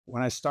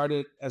when I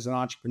started as an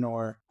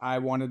entrepreneur, I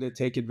wanted to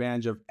take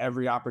advantage of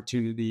every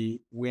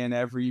opportunity, win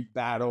every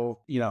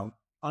battle,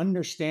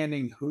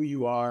 understanding who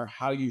you are,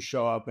 how you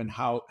show up, and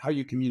how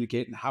you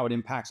communicate and how it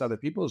impacts other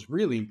people is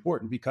really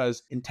important,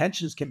 because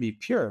intentions can be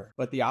pure,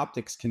 but the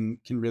optics can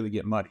really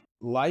get muddy.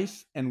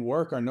 Life and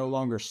work are no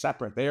longer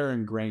separate. They are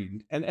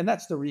ingrained. And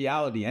that's the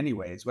reality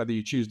anyways, whether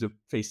you choose to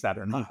face that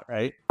or not,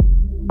 right?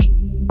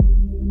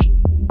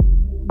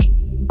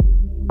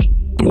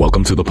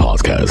 Welcome to the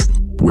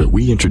podcast, where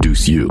we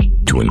introduce you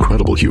to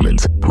incredible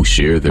humans who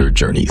share their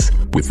journeys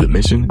with the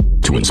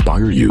mission to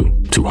inspire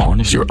you to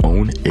harness your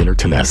own inner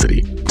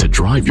tenacity to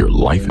drive your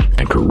life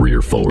and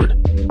career forward.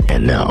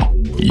 And now,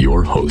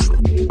 your host,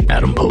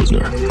 Adam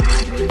Posner.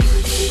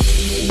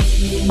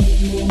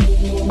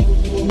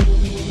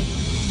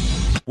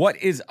 What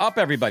is up,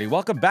 everybody?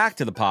 Welcome back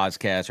to the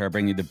podcast, where I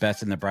bring you the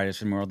best and the brightest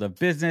from the world of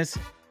business,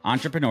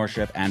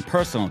 entrepreneurship, and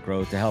personal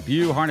growth to help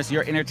you harness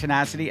your inner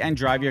tenacity and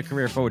drive your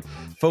career forward.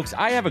 Folks,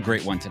 I have a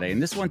great one today, and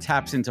this one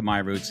taps into my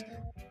roots.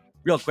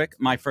 Real quick,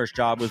 my first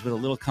job was with a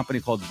little company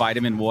called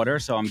Vitamin Water,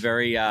 so I'm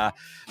very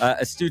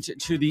astute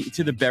to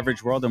the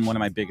beverage world, and one of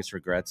my biggest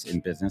regrets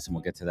in business, and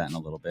we'll get to that in a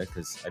little bit,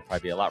 because I'd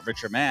probably be a lot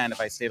richer man if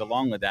I stayed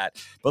along with that.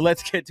 But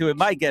let's get to it.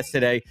 My guest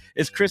today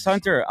is Chris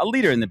Hunter, a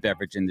leader in the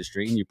beverage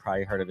industry, and you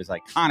probably heard of his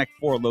iconic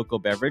Four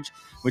Loko beverage,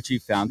 which he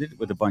founded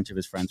with a bunch of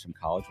his friends from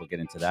college. We'll get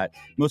into that.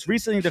 Most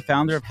recently, the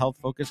founder of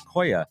health-focused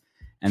Koya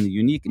and the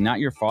unique Not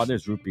Your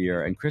Father's root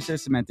beer, and Chris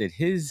has cemented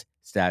his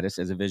status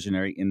as a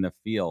visionary in the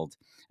field.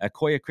 At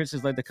Koya, Chris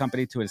has led the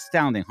company to an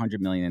astounding $100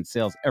 million in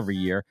sales every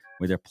year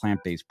with their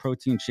plant-based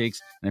protein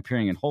shakes, and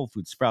appearing in Whole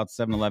Foods, Sprouts,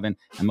 7-Eleven,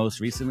 and most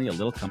recently, a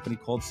little company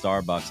called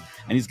Starbucks.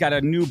 And he's got a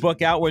new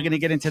book out. We're going to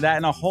get into that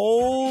and a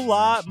whole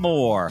lot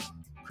more.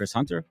 Chris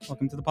Hunter,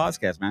 welcome to the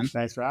podcast, man.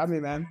 Thanks for having me,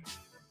 man.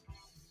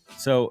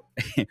 So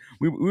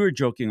we were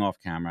joking off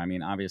camera. I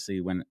mean,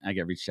 obviously, when I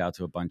get reached out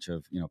to a bunch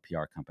of,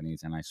 PR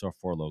companies, and I saw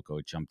Four Loko,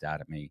 it jumped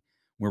out at me.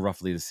 We're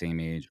roughly the same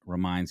age,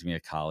 reminds me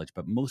of college,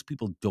 but most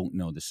people don't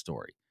know the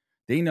story.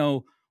 They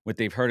know what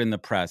they've heard in the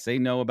press. They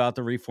know about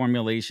the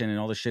reformulation and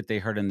all the shit they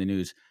heard in the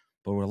news.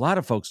 But what a lot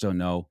of folks don't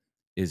know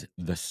is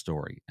the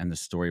story and the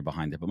story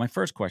behind it. But my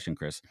first question,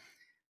 Chris,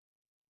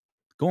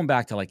 going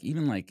back to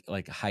even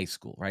high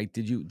school, right?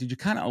 Did you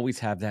kind of always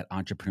have that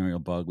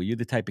entrepreneurial bug? Were you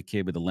the type of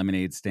kid with a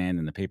lemonade stand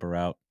and the paper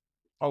route?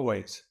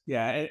 Always.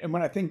 Yeah. And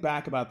when I think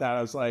back about that,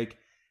 I was like,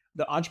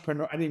 the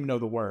entrepreneur, I didn't even know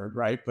the word,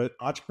 right? But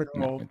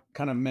entrepreneurial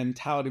kind of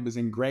mentality was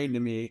ingrained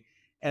in me.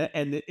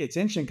 And it's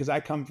interesting because I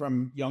come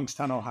from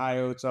Youngstown,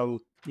 Ohio. It's a,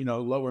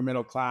 lower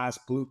middle class,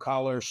 blue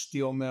collar,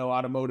 steel mill,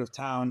 automotive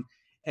town.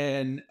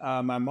 And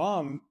my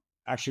mom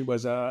actually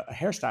was a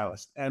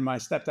hairstylist, and my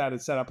stepdad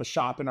had set up a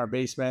shop in our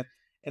basement.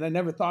 And I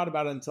never thought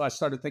about it until I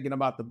started thinking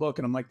about the book.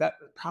 And I'm like, that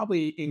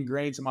probably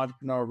ingrained some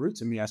entrepreneurial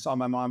roots in me. I saw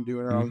my mom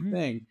doing her own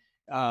thing.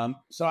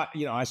 So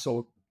I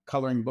sold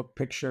coloring book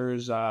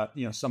pictures.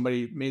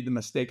 Somebody made the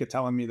mistake of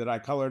telling me that I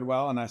colored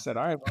well. And I said,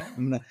 all right, well,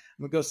 I'm gonna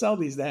go sell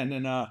these then.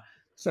 And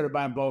started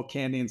buying bulk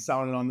candy and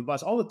selling it on the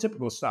bus, all the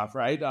typical stuff,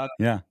 right?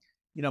 Yeah.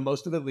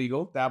 Most of it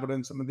legal, dabbled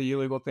in some of the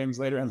illegal things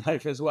later in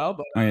life as well.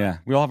 But Oh, yeah.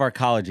 We all have our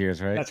college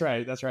years, right? That's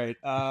right.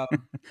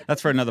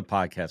 That's for another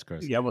podcast,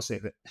 Chris. Yeah, we'll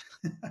save it.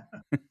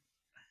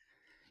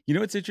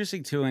 It's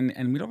interesting too,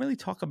 and we don't really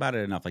talk about it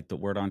enough, like the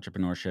word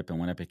entrepreneurship and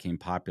when it became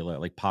popular,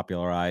 like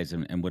popularized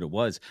and what it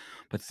was.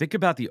 But think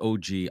about the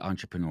OG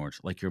entrepreneurs,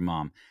 like your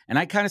mom. And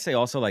I kind of say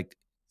also, like,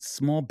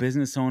 small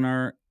business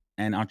owner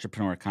and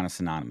entrepreneur are kind of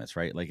synonymous,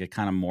 right? Like, it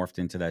kind of morphed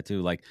into that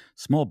too. Like,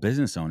 small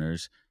business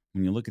owners,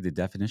 when you look at the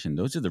definition,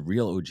 those are the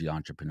real OG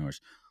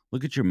entrepreneurs.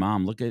 Look at your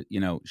mom. Look at,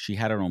 she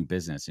had her own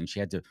business, and she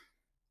had to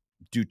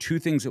do two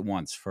things at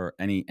once for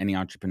any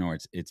entrepreneur.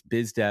 It's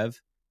biz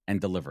dev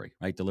and delivery,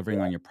 right? Delivering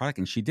on your product.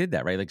 And she did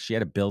that, right? Like, she had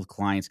to build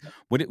clients.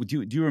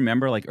 Do you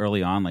remember, like,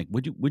 early on, like,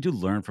 would you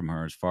learn from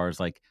her as far as,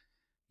 like,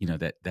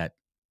 that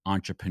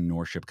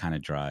entrepreneurship kind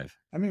of drive?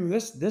 I mean,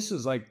 this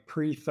is like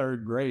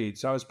pre-third grade.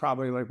 So I was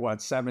probably like,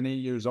 what, 7, 8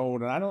 years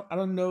old. And I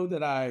don't know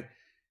that I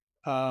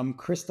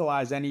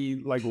crystallized any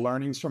like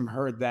learnings from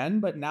her then,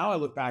 but now I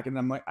look back and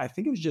I'm like, I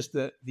think it was just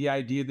the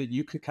idea that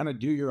you could kind of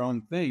do your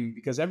own thing,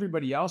 because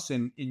everybody else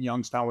in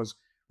Youngstown was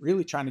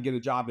really trying to get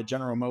a job at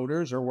General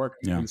Motors or work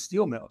in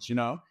steel mills,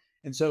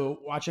 And so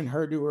watching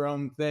her do her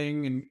own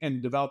thing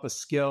and develop a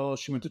skill,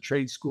 she went to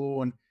trade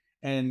school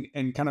and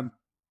kind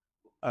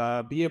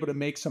of be able to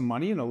make some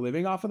money and a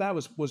living off of that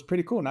was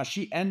pretty cool. Now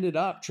she ended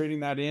up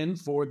trading that in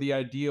for the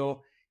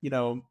ideal,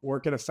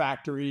 work at a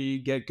factory,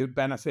 get good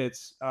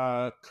benefits,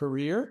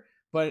 career.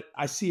 But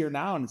I see her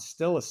now, and it's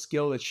still a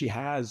skill that she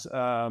has,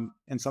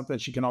 and something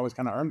that she can always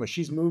kind of earn. But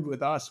she's moved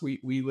with us.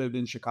 We lived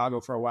in Chicago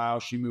for a while.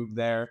 She moved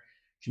there.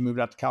 She moved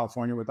out to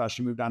California with us.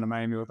 She moved down to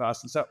Miami with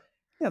us. And so,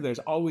 there's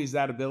always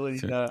that ability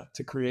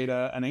to create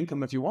an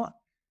income if you want.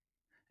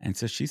 And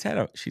so she's had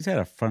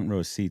a front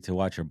row seat to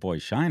watch her boy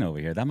shine over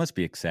here. That must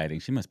be exciting.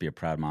 She must be a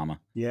proud mama.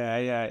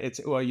 Yeah.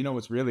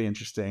 What's really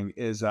interesting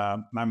is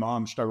my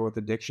mom struggled with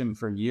addiction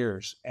for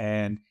years,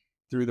 and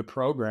through the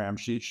program,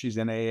 she's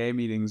in AA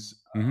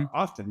meetings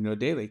often,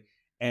 daily.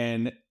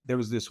 And there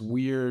was this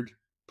weird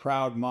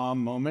proud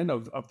mom moment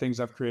of things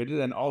I've created.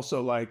 And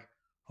also like,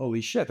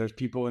 holy shit, there's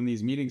people in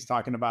these meetings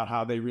talking about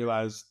how they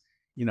realized,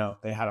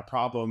 they had a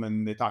problem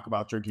and they talk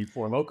about drinking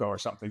Four Loko or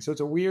something. So it's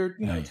a weird,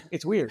 Hey.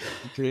 it's weird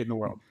to create in the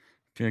world.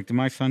 Did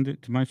my son do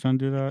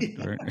that?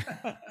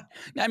 Right.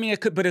 I mean, it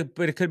could, but it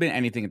could have been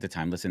anything at the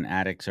time. Listen,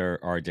 addicts are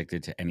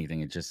addicted to anything.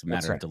 It's just a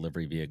That's matter of right.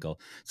 delivery vehicle.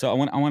 So I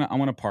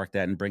want to park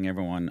that and bring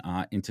everyone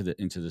into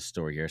the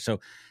story here. So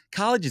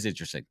college is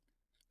interesting,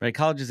 right?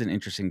 College is an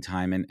interesting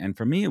time, and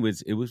for me, it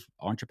was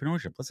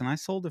entrepreneurship. Listen, I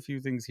sold a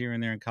few things here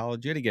and there in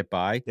college. You had to get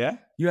by. Yeah.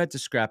 You had to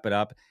scrap it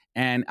up.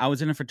 And I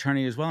was in a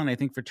fraternity as well. And I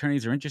think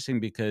fraternities are interesting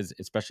because,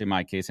 especially in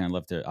my case, and I'd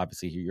love to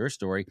obviously hear your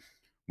story.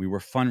 We were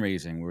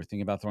fundraising. We were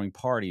thinking about throwing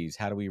parties.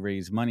 How do we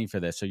raise money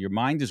for this? So your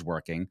mind is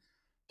working.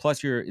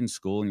 Plus, you're in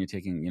school and you're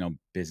taking,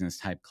 business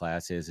type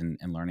classes and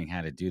learning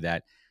how to do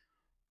that.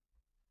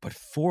 But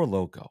Four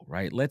Loko,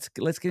 right? Let's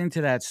get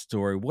into that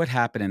story. What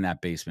happened in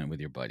that basement with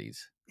your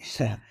buddies?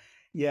 Yeah.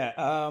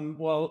 Yeah.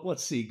 Well,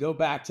 let's see. Go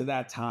back to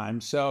that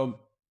time. So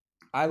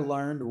I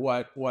learned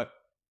what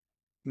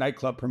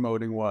nightclub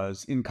promoting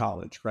was in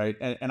college, right?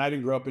 And I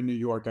didn't grow up in New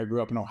York. I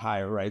grew up in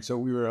Ohio, right? So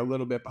we were a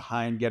little bit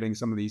behind getting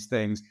some of these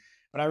things.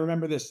 But I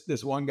remember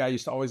this one guy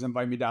used to always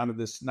invite me down to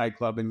this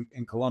nightclub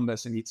in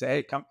Columbus, and he'd say,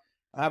 "Hey, come,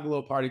 I have a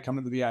little party. Come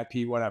to the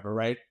VIP, whatever,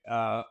 right?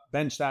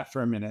 Bench that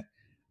for a minute."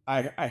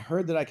 I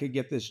heard that I could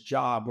get this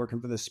job working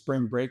for the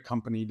spring break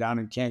company down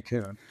in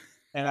Cancun.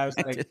 And I was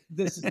like,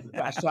 this is the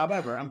best job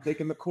ever. I'm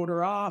taking the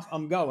quarter off.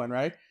 I'm going,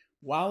 right?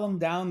 While I'm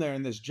down there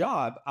in this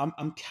job,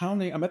 I'm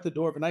counting, I'm at the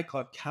door of a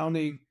nightclub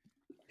counting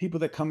people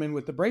that come in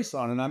with the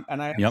bracelet on.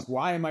 And I Yep. ask,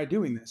 why am I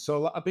doing this?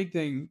 So a big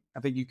thing I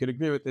think you could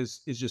agree with is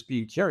just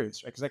being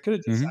curious, right? Because I could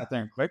have just Mm-hmm. sat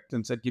there and clicked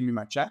and said, give me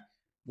my check.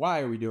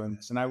 Why are we doing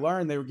this? And I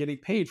learned they were getting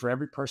paid for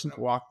every person that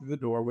walked through the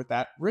door with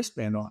that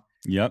wristband on.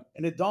 Yep.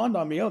 And it dawned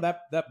on me,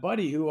 that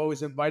buddy who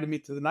always invited me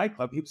to the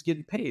nightclub, he was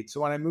getting paid.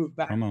 So when I moved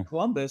back to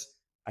Columbus,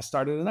 I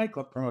started a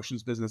nightclub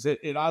promotions business.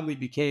 It oddly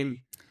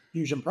became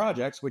Fusion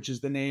Projects, which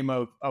is the name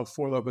of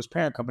Four Loko's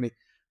parent company.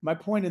 My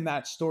point in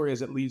that story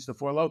as it leads to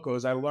Four Loko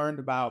is I learned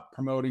about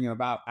promoting and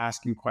about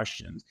asking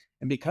questions.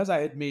 And because I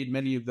had made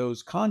many of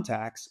those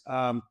contacts,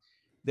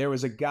 there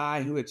was a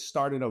guy who had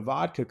started a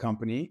vodka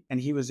company and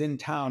he was in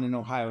town in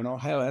Ohio. And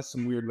Ohio has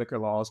some weird liquor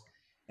laws.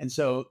 And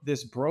so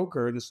this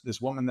broker,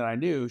 this woman that I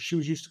knew, she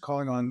was used to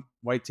calling on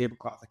white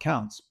tablecloth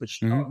accounts. But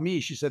she told me,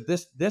 she said,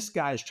 this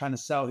guy is trying to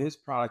sell his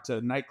product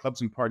to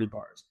nightclubs and party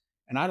bars.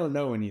 And I don't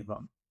know any of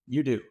them.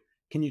 You do.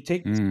 Can you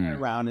take this guy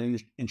around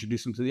and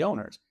introduce him to the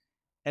owners?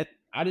 And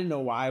I didn't know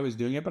why I was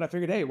doing it, but I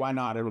figured, hey, why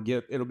not?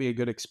 It'll be a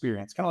good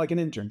experience, kind of like an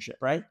internship,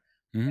 right?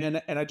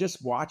 And I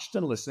just watched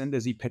and listened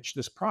as he pitched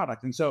this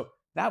product. And so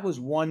that was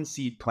one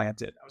seed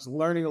planted. I was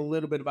learning a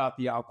little bit about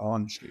the alcohol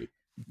industry.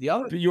 The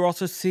other, but you're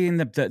also seeing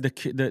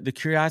the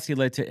curiosity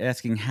led to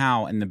asking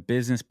how and the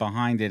business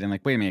behind it, and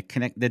like, wait a minute,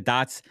 connect the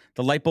dots.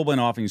 The light bulb went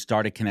off, and you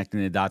started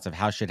connecting the dots of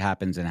how shit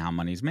happens and how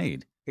money's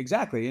made.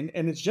 exactly.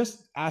 And it's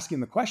just asking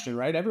the question,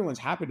 right? Everyone's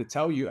happy to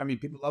tell you. I mean,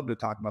 people love to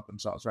talk about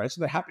themselves, right?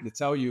 So they're happy to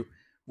tell you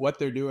what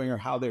they're doing or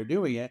how they're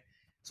doing it.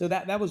 So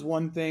that was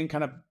one thing,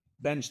 kind of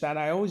bench that.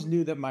 I always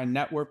knew that my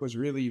network was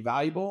really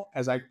valuable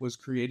as I was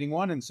creating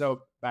one. And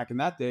so back in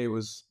that day, it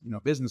was,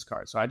 business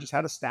cards. So I just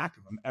had a stack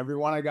of them. Every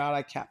one I got,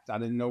 I kept. I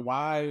didn't know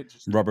why.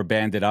 Just Rubber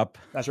banded up.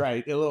 That's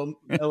right. A little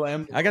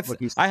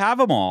I have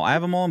them all. I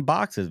have them all in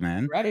boxes,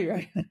 man.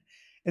 Right.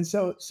 And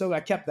so I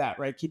kept that,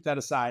 right? Keep that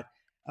aside.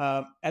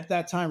 At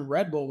that time,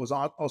 Red Bull was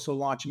also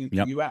launching in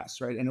the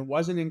US, right? And it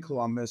wasn't in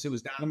Columbus. It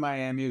was down in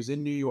Miami. It was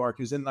in New York.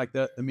 It was in like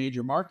the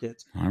major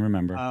markets. I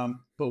remember.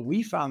 But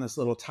we found this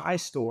little Thai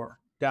store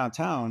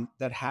downtown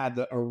that had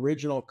the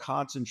original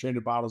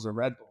concentrated bottles of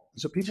Red Bull.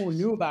 So people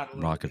knew about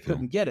it, but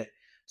couldn't get it.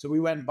 So we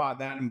went and bought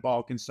that in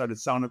bulk and started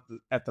selling it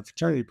at the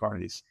fraternity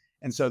parties.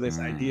 And so this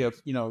idea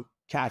of,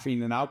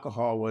 caffeine and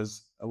alcohol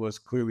was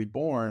clearly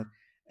born.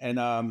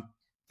 And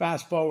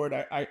fast forward,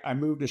 I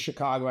moved to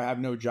Chicago. I have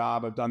no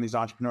job. I've done these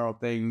entrepreneurial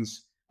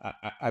things.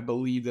 I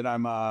believe that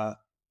I'm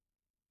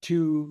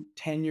too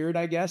tenured,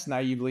 I guess,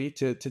 naively,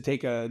 to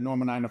take a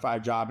normal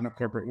 9-to-5 job in a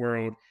corporate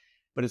world.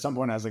 But at some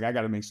point I was like, I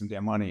got to make some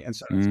damn money. And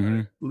so I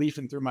started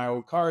leafing through my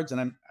old cards,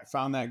 and I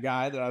found that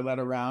guy that I led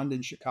around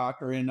in Chicago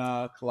or in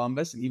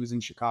Columbus, and he was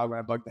in Chicago.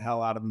 I bugged the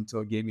hell out of him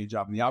until he gave me a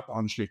job in the alcohol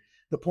industry.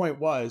 The point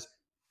was,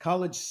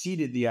 college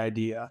seeded the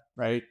idea,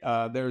 right?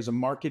 There's a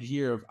market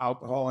here of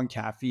alcohol and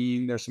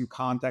caffeine. There's some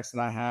context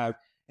that I have.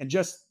 And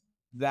just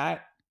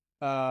that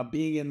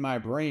being in my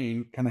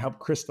brain kind of helped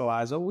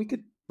crystallize, we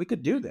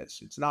could do this.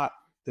 It's not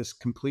this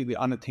completely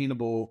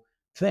unattainable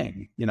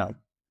thing,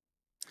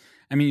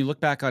 I mean, you look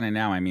back on it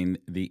now, I mean,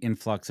 the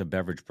influx of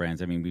beverage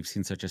brands, I mean, we've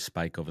seen such a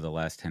spike over the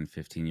last 10,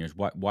 15 years.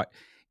 What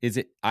is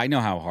it? I know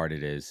how hard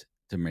it is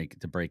to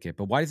break it,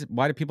 but why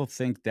do people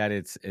think that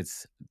it's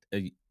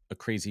a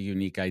crazy,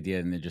 unique idea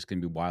and they're just going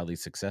to be wildly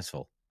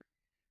successful?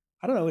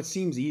 I don't know. It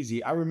seems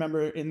easy. I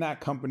remember in that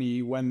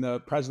company when the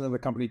president of the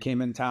company came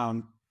in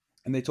town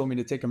and they told me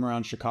to take him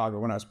around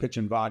Chicago when I was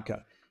pitching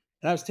vodka.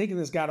 And I was taking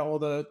this guy to all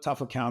the tough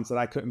accounts that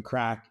I couldn't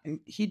crack. And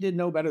he did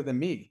no better than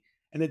me.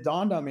 And it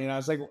dawned on me, and I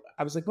was like,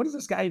 what does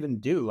this guy even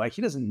do? Like,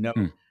 he doesn't know.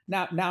 Hmm.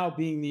 Now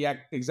being the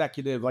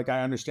executive, like,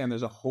 I understand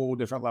there's a whole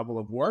different level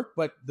of work,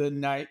 but the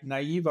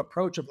naive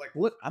approach of like,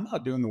 look, I'm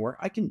not doing the work.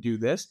 I can do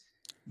this,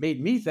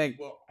 made me think,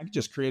 well, I could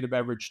just create a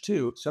beverage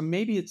too. So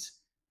maybe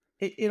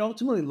it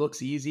ultimately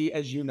looks easy,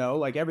 as you know,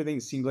 like everything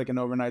seems like an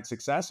overnight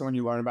success. And when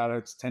you learn about it,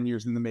 it's 10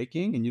 years in the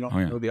making, and you don't Oh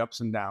yeah. know the ups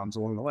and downs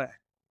along the way.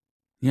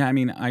 Yeah, I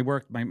mean, I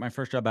worked my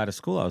first job out of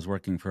school. I was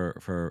working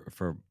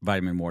for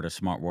Vitamin Water,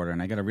 Smart Water,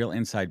 and I got a real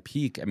inside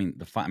peek. I mean,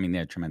 I mean, they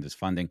had tremendous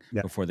funding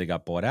Yeah. before they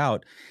got bought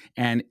out,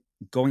 and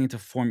going into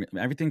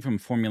everything from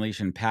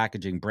formulation,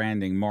 packaging,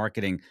 branding,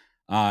 marketing,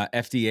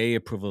 FDA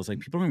approvals. Like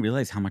people don't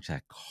realize how much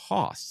that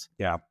costs.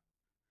 Yeah.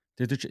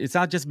 It's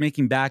not just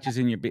making batches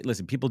in your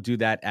listen. People do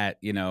that at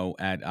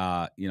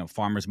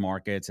farmers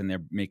markets, and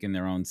they're making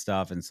their own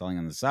stuff and selling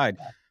on the side.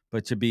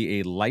 But to be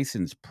a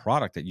licensed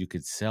product that you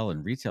could sell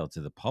and retail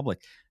to the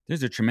public,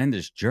 there's a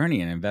tremendous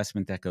journey and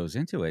investment that goes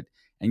into it,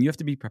 and you have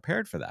to be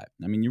prepared for that.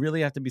 I mean, you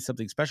really have to be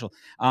something special.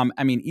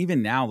 I mean,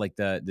 even now, like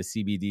the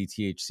CBD,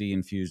 THC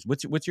infused.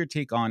 What's your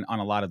take on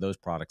a lot of those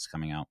products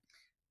coming out?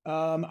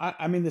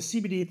 I mean, the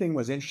CBD thing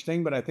was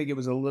interesting, but I think it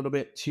was a little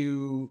bit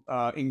too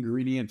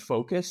ingredient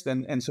focused,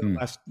 and so Mm.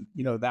 left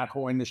that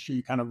whole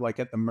industry kind of like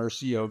at the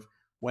mercy of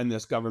when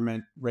this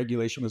government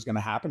regulation was going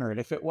to happen, or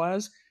if it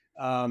was.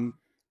 Um,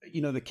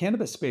 the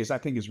cannabis space I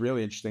think is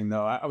really interesting,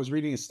 though. I was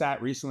reading a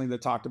stat recently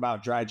that talked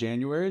about dry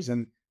Januaries,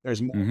 and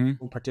there's more Hmm.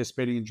 people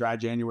participating in dry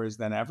Januaries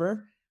than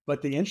ever.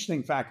 But the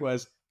interesting fact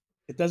was,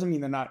 it doesn't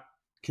mean they're not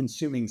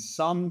consuming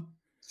some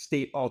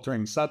state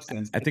altering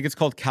substance. I think it's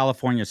called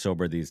California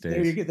sober these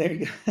There you days. go. There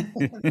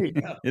you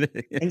go. There you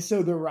go. And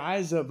so the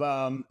rise of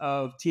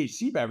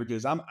THC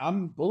beverages,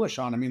 I'm bullish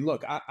on. I mean,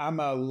 look, I'm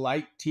a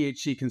light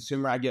THC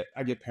consumer. I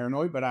get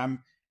paranoid, but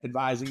I'm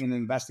advising and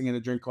investing in a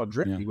drink called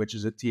Yeah. Drippy, which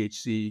is a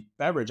THC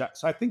beverage.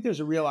 So I think there's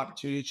a real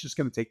opportunity. It's just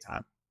going to take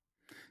time.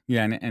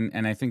 Yeah,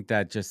 and I think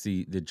that just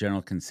the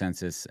general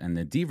consensus and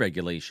the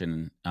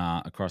deregulation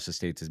across the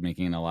states is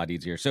making it a lot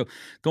easier. So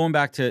going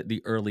back to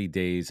the early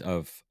days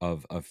of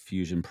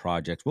fusion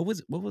projects, what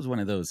was one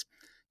of those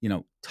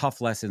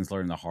tough lessons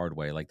learned the hard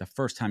way? Like the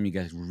first time you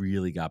guys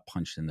really got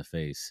punched in the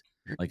face,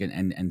 like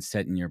and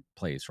set in your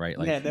place, right?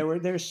 Like Yeah,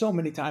 there's so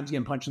many times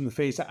getting punched in the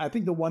face. I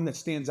think the one that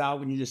stands out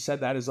when you just said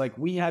that is like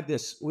we had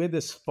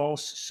this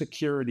false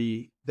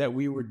security that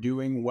we were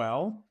doing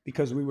well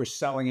because we were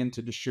selling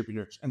into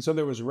distributors. And so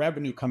there was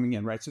revenue coming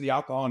in, right? So the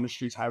alcohol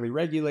industry is highly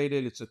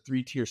regulated. It's a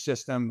 3-tier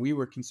system. We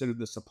were considered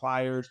the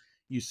suppliers.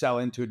 You sell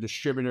into a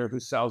distributor who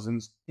sells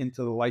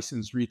into the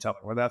licensed retailer,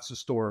 whether that's a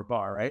store or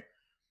bar, right?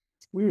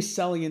 We were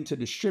selling into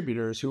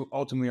distributors who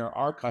ultimately are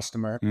our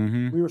customer.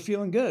 mhm. We were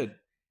feeling good.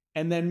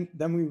 And then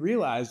we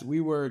realized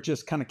we were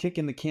just kind of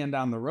kicking the can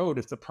down the road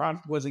if the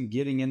product wasn't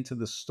getting into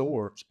the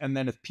stores. And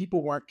then if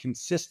people weren't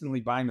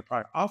consistently buying the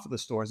product off of the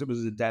stores, it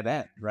was a dead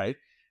end, right?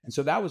 And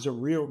so that was a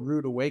real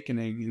rude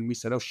awakening. And we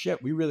said, oh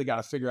shit, we really got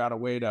to figure out a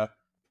way to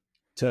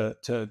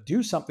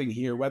do something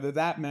here, whether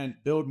that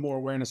meant build more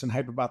awareness and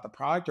hype about the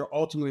product, or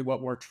ultimately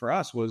what worked for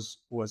us was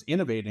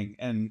innovating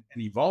and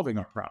evolving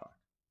our product.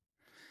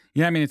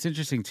 Yeah, I mean, it's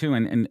interesting too,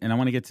 and I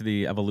want to get to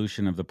the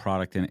evolution of the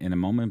product in a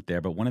moment there.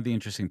 But one of the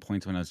interesting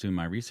points when I was doing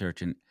my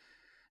research, and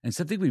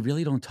something we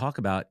really don't talk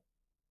about,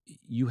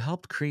 you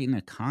helped create an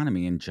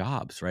economy and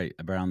jobs, right,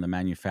 around the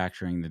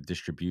manufacturing, the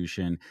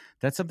distribution.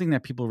 That's something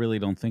that people really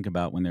don't think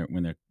about when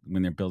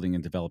they're building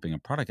and developing a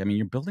product. I mean,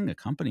 you're building a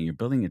company, you're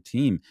building a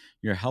team,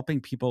 you're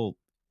helping people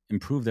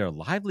improve their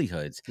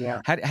livelihoods.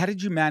 Yeah. How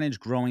did you manage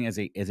growing as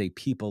a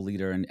people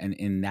leader and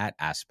in that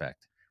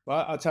aspect?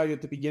 Well, I'll tell you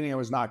at the beginning, I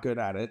was not good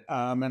at it.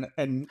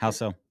 How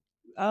so?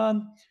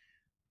 Um,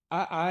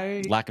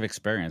 I Lack of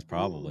experience,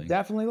 probably.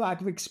 definitely lack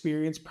of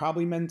experience,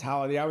 probably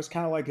mentality. I was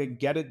kind of like a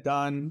get it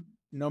done,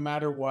 no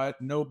matter what,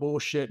 no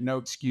bullshit, no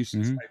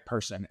excuses Mhm. type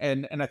person.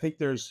 And I think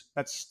that's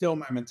still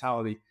my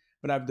mentality,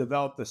 but I've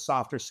developed the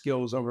softer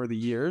skills over the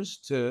years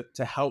to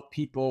help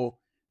people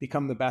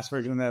become the best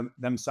version of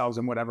themselves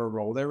in whatever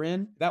role they're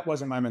in. That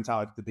wasn't my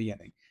mentality at the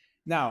beginning.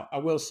 Now, I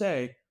will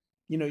say,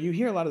 you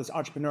hear a lot of this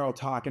entrepreneurial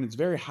talk and it's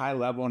very high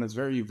level and it's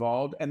very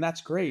evolved, and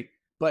that's great.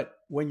 But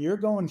when you're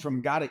going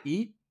from gotta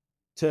eat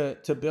to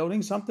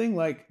building something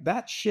like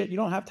that shit, you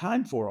don't have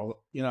time for.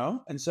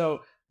 And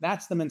so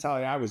that's the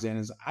mentality I was in,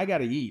 is I got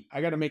to eat,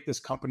 I got to make this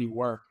company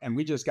work, and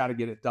we just got to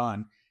get it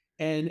done.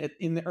 And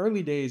in the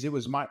early days, it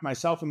was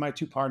myself and my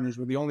 2 partners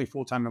were the only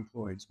full-time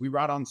employees. We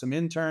brought on some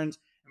interns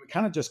and we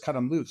kind of just cut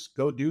them loose,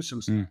 go do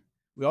some stuff. Mm.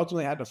 We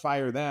ultimately had to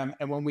fire them.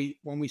 And when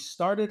we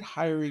started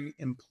hiring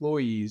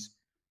employees,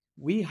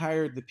 we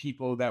hired the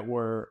people that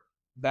were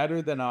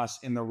better than us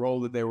in the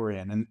role that they were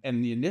in.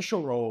 And the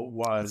initial role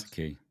That's was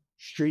key.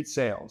 street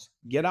sales,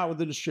 get out with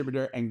the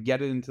distributor and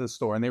get it into the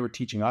store. And they were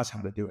teaching us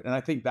how to do it. And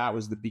I think that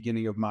was the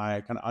beginning of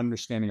my kind of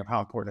understanding of how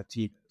important a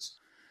team is.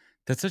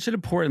 That's such an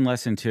important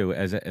lesson too,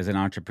 as an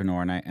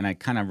entrepreneur, and I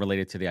kind of relate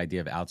it to the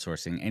idea of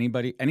outsourcing.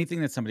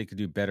 Anything that somebody could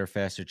do better,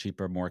 faster,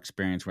 cheaper, more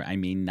experience. Where I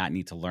mean, not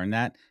need to learn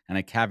that, and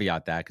I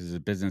caveat that because as a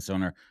business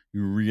owner,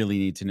 you really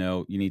need to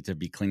know. You need to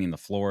be cleaning the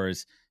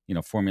floors,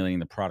 formulating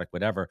the product,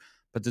 whatever.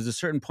 but there's a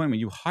certain point when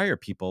you hire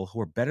people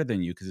who are better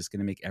than you because it's going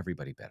to make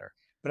everybody better.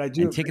 But I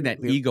do And agree taking that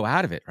with you. ego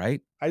out of it,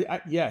 right?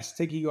 Yes,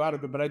 take ego out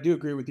of it, but I do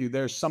agree with you.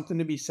 There's something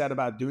to be said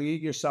about doing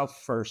it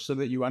yourself first so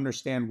that you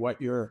understand what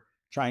you're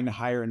trying to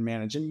hire and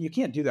manage. And you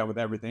can't do that with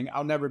everything.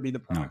 I'll never be the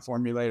No. product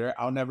formulator.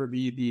 I'll never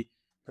be the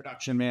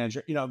production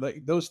manager.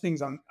 Those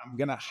things I'm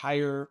going to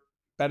hire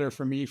better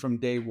for me from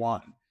day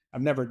one.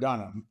 I've never done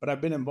them, but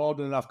I've been involved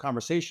in enough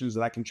conversations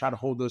that I can try to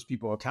hold those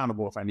people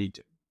accountable if I need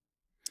to.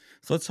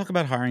 So let's talk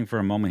about hiring for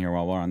a moment here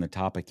while we're on the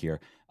topic here.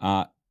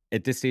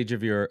 At this stage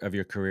of your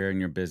career and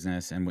your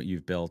business and what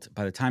you've built,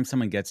 by the time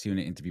someone gets you in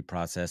an interview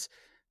process,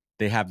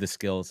 they have the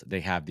skills, they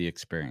have the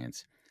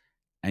experience,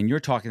 and you're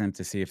talking to them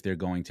to see if they're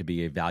going to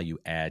be a value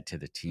add to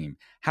the team.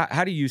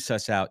 How do you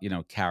suss out,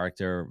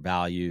 character,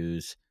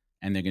 values,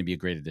 and they're going to be a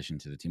great addition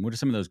to the team? What are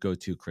some of those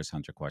go-to Chris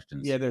Hunter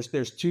questions? Yeah,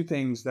 there's two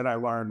things that I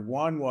learned.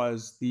 One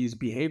was these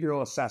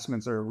behavioral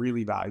assessments are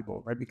really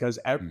valuable, right? Because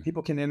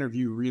people can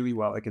interview really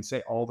well. They can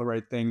say all the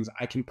right things.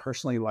 I can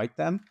personally like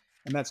them,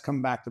 and that's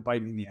come back to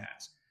bite me in the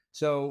ass.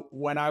 So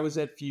when I was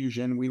at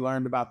Fusion, we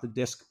learned about the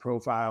DISC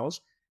profiles,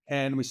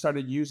 and we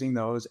started using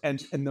those. And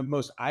the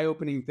most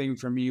eye-opening thing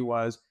for me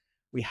was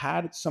we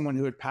had someone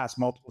who had passed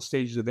multiple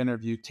stages of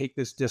interview take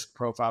this DISC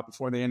profile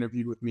before they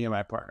interviewed with me and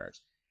my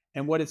partners.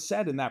 And what it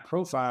said in that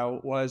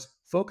profile was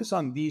focus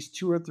on these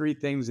 2 or 3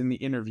 things in the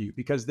interview,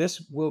 because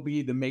this will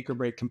be the make or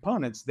break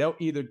components. They'll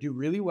either do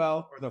really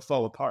well or they'll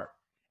fall apart.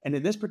 And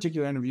in this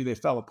particular interview, they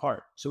fell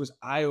apart. So it was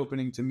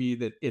eye-opening to me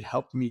that it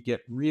helped me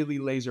get really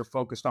laser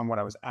focused on what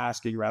I was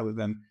asking rather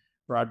than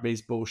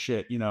broad-based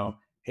bullshit,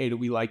 hey, do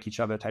we like each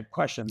other type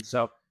questions.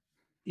 So,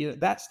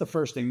 that's the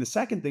first thing. The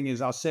second thing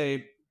is I'll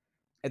say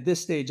at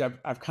this stage,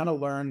 I've kind of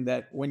learned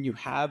that when you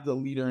have the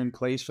leader in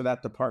place for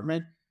that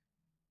department,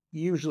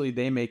 usually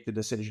they make the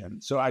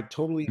decision. So I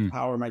totally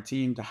empower my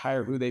team to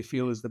hire who they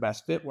feel is the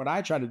best fit. What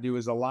I try to do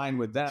is align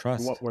with them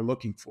and what we're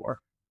looking for.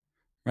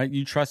 Right,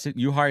 you trust it.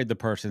 You hired the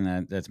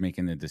person that's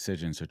making the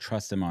decision, so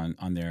trust them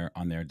on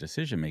their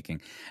decision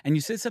making. And you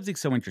said something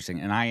so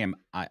interesting, and I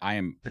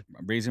am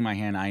raising my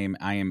hand. I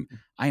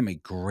am a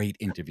great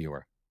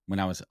interviewer. When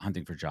I was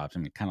hunting for jobs,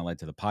 it kind of led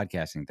to the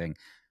podcasting thing.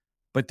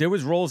 But there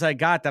was roles I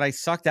got that I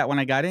sucked at when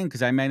I got in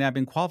because I may not have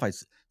been qualified.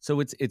 So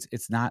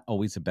it's not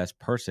always the best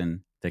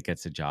person that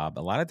gets a job.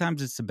 A lot of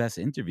times it's the best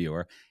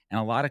interviewer, and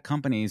a lot of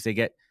companies they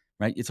get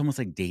right. It's almost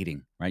like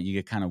dating, right? You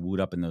get kind of wooed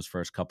up in those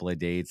first couple of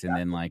dates, and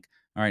then like,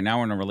 all right, now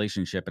we're in a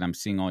relationship, and I'm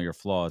seeing all your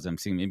flaws. I'm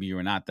seeing maybe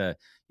you're not the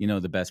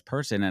the best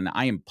person, and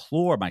I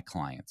implore my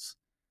clients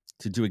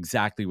to do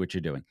exactly what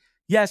you're doing.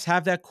 Yes,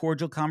 have that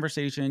cordial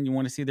conversation. You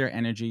want to see their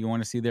energy, you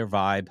want to see their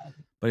vibe.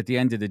 But at the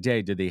end of the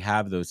day, do they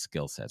have those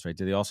skill sets, right?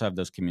 Do they also have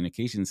those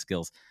communication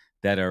skills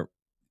that are,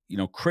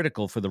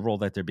 critical for the role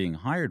that they're being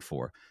hired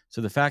for?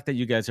 So the fact that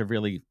you guys have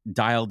really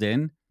dialed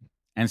in,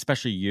 and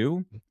especially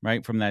you,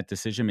 right, from that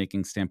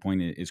decision-making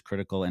standpoint is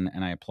critical, and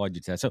I applaud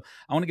you to that. So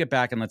I want to get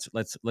back and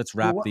let's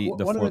wrap the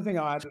one other thing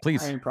I'll add to the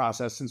hiring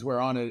process, since we're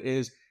on it,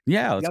 is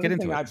let's get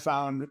into it. I've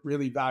found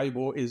really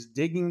valuable is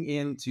digging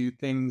into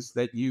things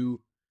that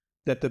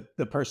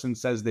the person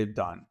says they've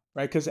done,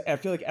 right? Because I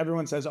feel like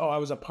everyone says, oh, I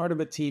was a part of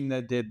a team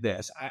that did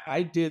this.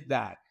 I did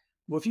that.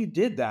 Well, if you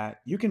did that,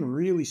 you can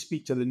really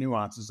speak to the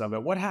nuances of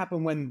it. What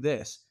happened when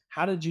this?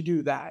 How did you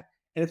do that?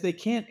 And if they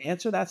can't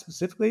answer that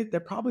specifically,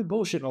 they're probably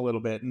bullshitting a little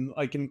bit and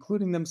like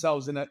including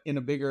themselves in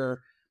a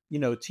bigger,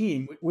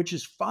 team, which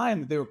is fine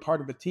that they were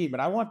part of a team.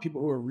 But I want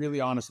people who are really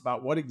honest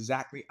about what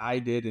exactly I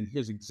did and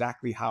here's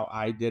exactly how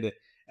I did it.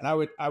 And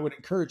I would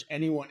encourage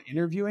anyone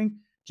interviewing,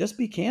 just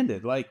be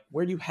candid. Like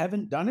where you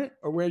haven't done it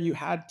or where you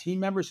had team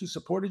members who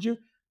supported you,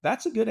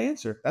 that's a good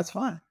answer. That's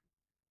fine.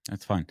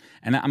 That's fine.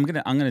 And I'm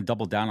gonna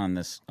double down on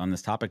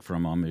this topic for a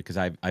moment because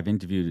I've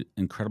interviewed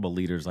incredible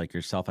leaders like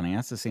yourself, and I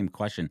asked the same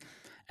question,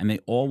 and they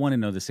all want to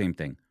know the same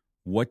thing: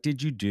 what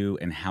did you do,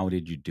 and how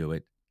did you do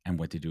it, and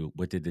what did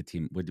the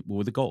team? What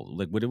were the goals?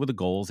 Like what were the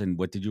goals, and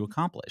what did you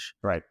accomplish?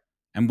 Right.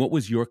 And what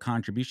was your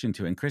contribution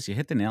to it? And Chris, you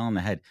hit the nail on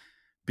the head.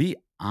 Be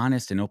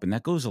honest and open.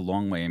 That goes a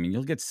long way. I mean,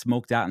 you'll get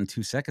smoked out in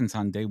 2 seconds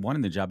on day one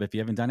in the job if you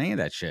haven't done any of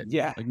that shit.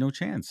 Yeah. Like no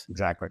chance.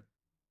 Exactly.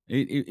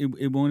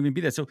 It won't even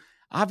be that. So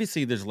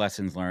obviously there's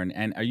lessons learned.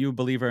 And are you a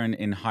believer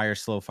in hire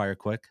slow, fire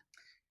quick?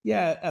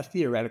 Yeah,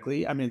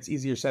 theoretically. I mean, it's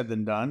easier said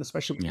than done,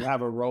 especially when you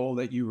have a role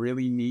that you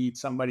really need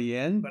somebody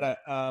in. But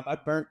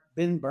I've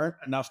been burnt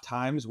enough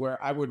times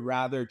where I would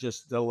rather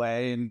just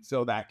delay and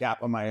fill that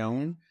gap on my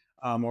own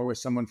or with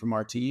someone from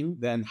our team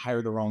than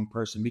hire the wrong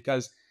person.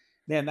 Because,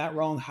 man, that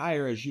wrong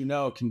hire, as you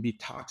know, can be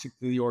toxic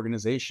to the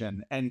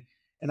organization. And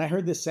I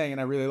heard this saying, and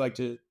I really like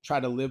to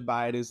try to live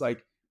by it, is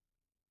like,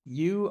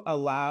 you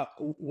allow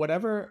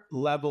whatever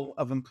level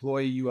of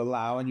employee you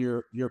allow in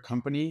your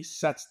company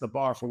sets the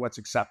bar for what's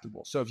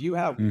acceptable. So if you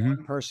have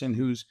one person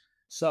who's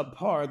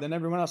subpar, then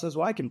everyone else says,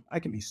 well, I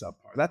can be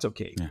subpar. That's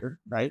okay here,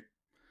 right?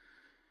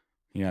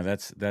 Yeah,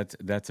 that's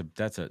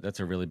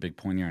a really big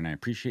point here, and I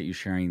appreciate you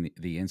sharing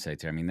the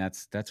insights here. I mean,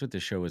 that's what the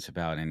show is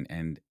about,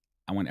 and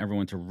I want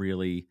everyone to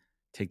really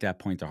take that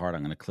point to heart.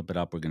 I'm going to clip it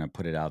up. We're going to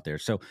put it out there.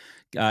 So,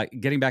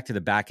 getting back to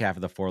the back half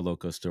of the Four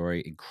Loko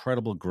story,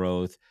 incredible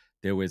growth.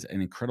 there was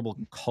an incredible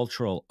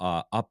cultural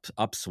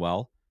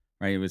upswell,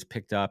 right? It was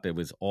picked up. It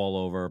was all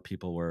over.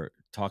 People were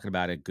talking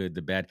about it, good,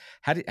 the bad.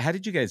 How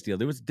did you guys deal?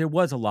 There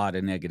was a lot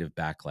of negative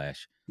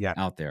backlash Yeah.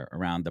 out there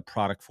around the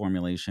product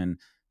formulation,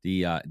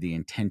 the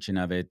intention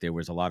of it. There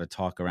was a lot of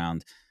talk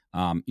around,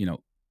 you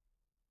know,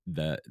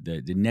 the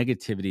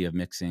negativity of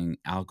mixing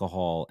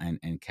alcohol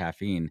and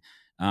caffeine.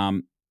 How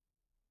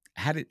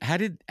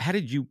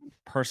did you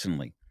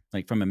personally,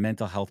 like from a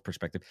mental health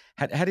perspective,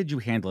 how did you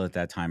handle it at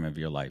that time of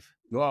your life?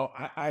 Well,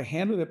 I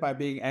handled it by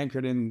being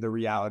anchored in the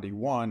reality.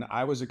 One,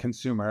 I was a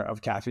consumer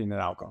of caffeine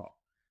and alcohol.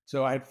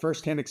 So I had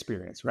firsthand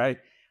experience, right?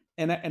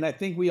 And I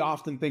think we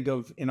often think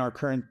of in our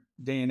current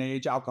day and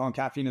age, alcohol and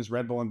caffeine as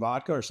Red Bull and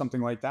vodka or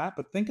something like that.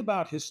 But think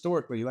about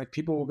historically, like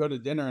people will go to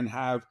dinner and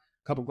have a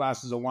couple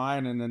glasses of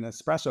wine and an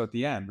espresso at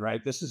the end,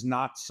 right? This is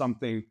not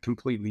something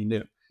completely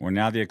new. Or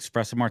now the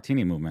espresso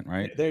martini movement,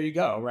 right? There you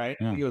go, right?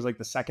 I Yeah. think it was like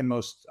the second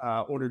most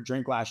ordered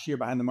drink last year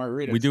behind the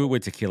margarita. We do it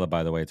with tequila,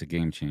 by the way. It's a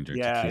game changer.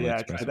 Yeah, Tequila yeah,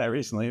 I tried espresso. that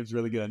recently. It was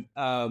really good.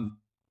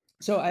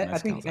 So I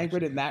think Mezcal's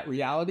anchored actually in that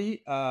reality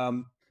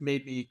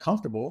made me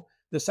comfortable.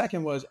 The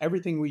second was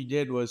everything we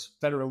did was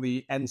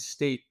federally and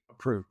state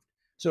approved.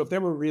 So if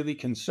there were really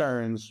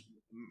concerns,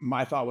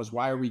 my thought was,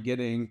 why are we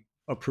getting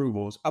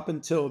approvals up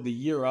until the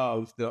year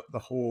of the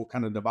whole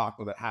kind of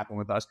debacle that happened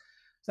with us?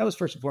 So that was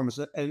first and foremost.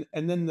 And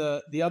then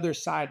the other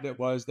side of it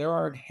was there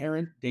are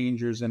inherent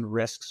dangers and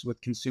risks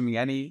with consuming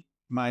any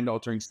mind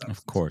altering Of substance,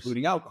 course.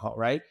 including alcohol,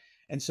 right?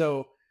 And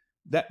so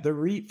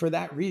for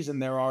that reason,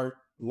 there are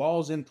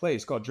laws in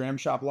place called dram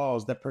shop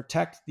laws that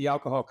protect the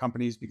alcohol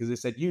companies because they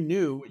said you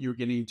knew what you were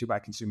getting into by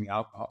consuming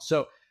alcohol.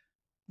 So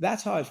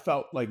that's how I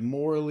felt like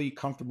morally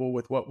comfortable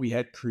with what we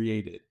had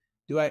created.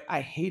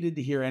 I hated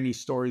to hear any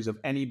stories of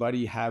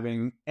anybody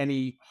having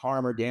any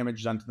harm or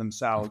damage done to Of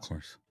themselves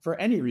course. for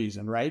any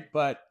reason, right?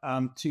 But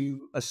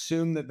to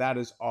assume that that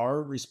is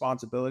our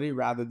responsibility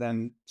rather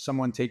than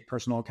someone take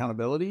personal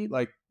accountability,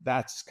 like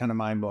that's kind of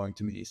mind blowing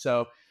to me.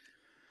 So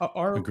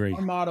Agree.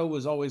 our motto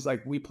was always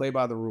like we play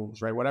by the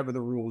rules, right? Whatever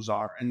the rules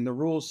are, and the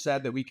rules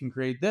said that we can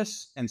create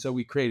this, and so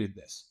we created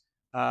this.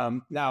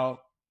 Now,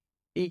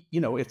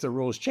 if the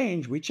rules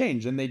change, we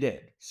change, and they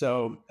did.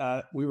 So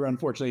we were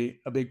unfortunately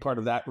a big part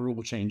of that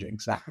rule changing.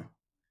 So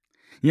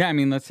Yeah, I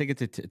mean, let's take it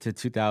to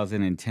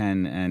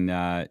 2010 and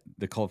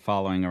the cult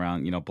following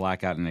around,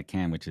 Blackout in a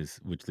Can, which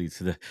leads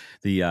to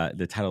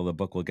the title of the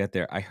book. We'll get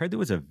there. I heard there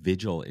was a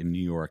vigil in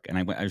New York, and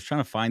I was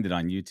trying to find it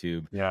on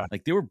YouTube. yeah,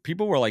 Like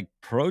people were like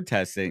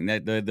protesting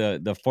that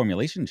the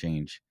formulation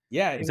change.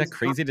 yeah, Is that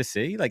crazy to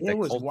see? Like it that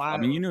was cult. I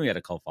wild. mean, you knew he had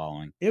a cult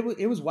following.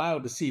 It was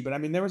wild to see, but I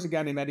mean, there was a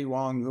guy named Eddie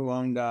Wong who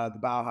owned the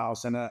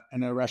Bauhaus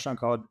and a restaurant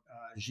called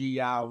Ji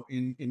Yao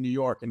in New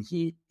York, and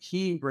he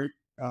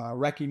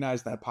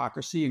recognized the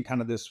hypocrisy and kind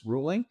of this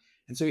ruling,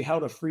 and so he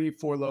held a free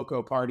Four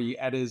Loko party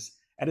at his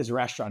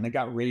restaurant. And it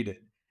got raided,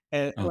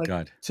 and Oh like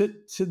God. to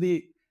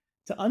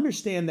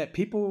understand that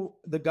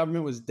the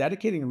government was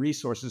dedicating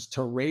resources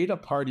to raid a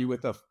party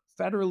with a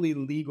federally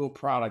legal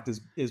product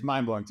is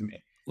mind blowing to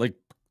me. Like,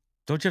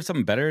 don't you have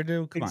something better to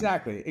do? Come on.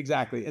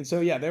 Exactly. And so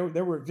yeah,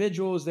 there were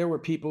vigils, there were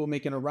people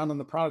making a run on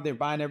the product, they were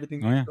buying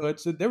everything Oh they yeah. could.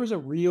 So there was a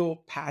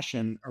real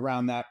passion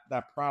around that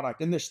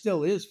product, and there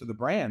still is for the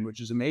brand, which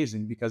is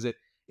amazing because it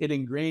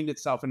ingrained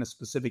itself in a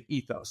specific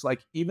ethos.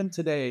 Like even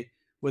today,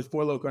 with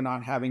Four Loko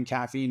not having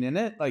caffeine in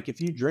it, like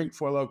if you drink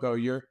Four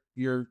Loko,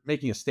 you're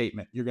making a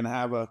statement. You're gonna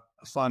have a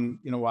fun,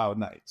 wild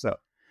night. So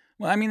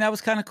Well, I mean, that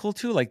was kind of cool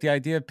too. Like the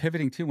idea of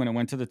pivoting too when it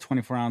went to the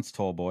 24-ounce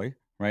tall boy,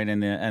 right?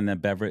 And the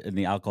beverage and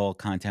the alcohol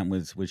content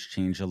was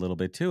changed a little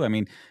bit too. I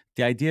mean,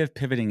 the idea of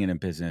pivoting in a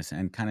business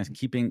and kind of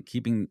keeping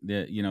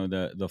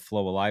the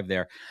flow alive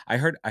there. I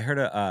heard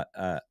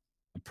a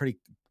pretty,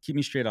 keep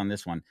me straight on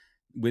this one.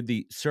 With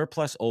the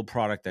surplus old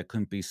product that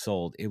couldn't be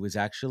sold, it was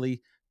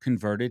actually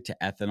converted to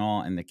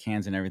ethanol and the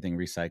cans and everything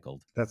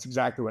recycled. that's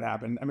exactly what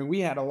happened. I mean,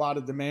 we had a lot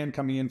of demand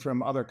coming in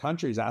from other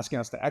countries asking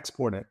us to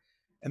export it.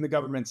 And the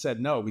government said,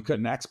 no, we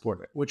couldn't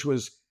export it, which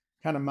was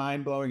kind of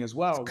mind blowing as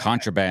well.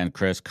 Contraband,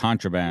 Chris,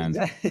 contraband,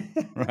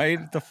 right?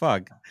 What the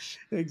fuck?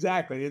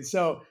 Exactly. And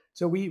so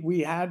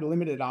we had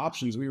limited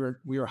options. We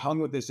were hung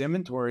with this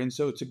inventory. And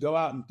so to go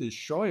out and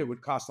destroy it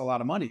would cost a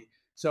lot of money.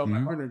 So my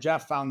Mhm. partner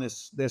Jeff found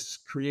this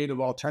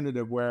creative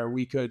alternative where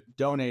we could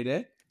donate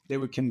it. They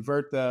would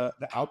convert the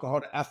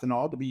alcohol to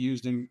ethanol to be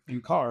used in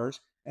cars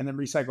and then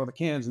recycle the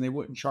cans, and they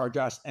wouldn't charge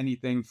us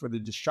anything for the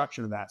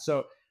destruction of that.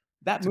 So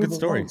that It's a good move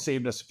story. alone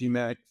saved us a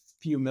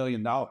few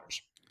million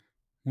dollars.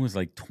 It was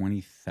like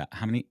 20,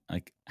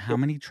 how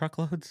many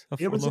truckloads of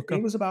It Four was Loko?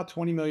 it was about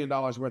 $20 million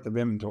worth of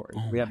inventory.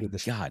 Oh We had my to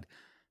destroy. God.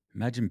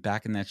 Imagine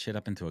backing that shit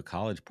up into a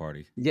college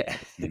party. Yeah.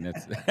 I mean,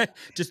 that's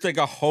just like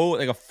a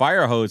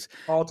fire hose.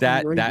 All to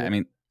That, arrange I it.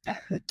 mean,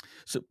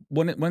 so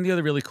one of the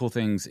other really cool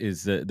things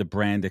is the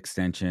brand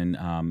extension.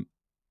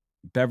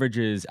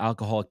 Beverages,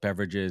 alcoholic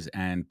beverages,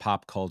 and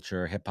pop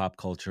culture, hip hop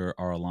culture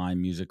are aligned.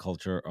 Music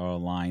culture are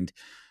aligned.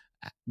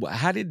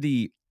 How did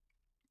the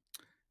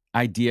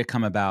idea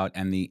come about,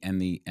 and the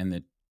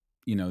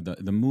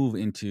move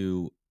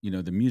into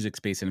the music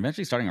space and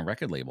eventually starting a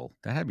record label.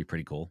 That had to be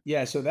pretty cool.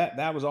 Yeah. So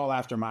that was all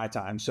after my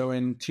time. So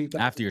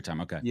After your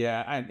time. Okay.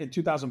 Yeah. In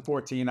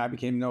 2014, I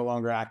became no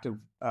longer active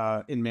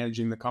in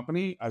managing the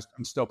company.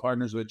 I'm still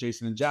partners with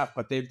Jason and Jeff,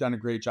 but they've done a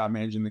great job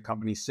managing the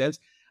company since.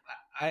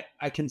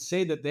 I can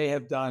say that they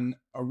have done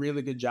a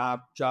really good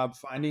job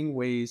finding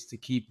ways to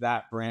keep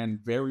that brand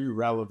very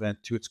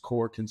relevant to its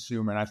core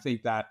consumer. And I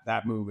think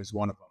that move is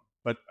one of them,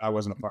 but I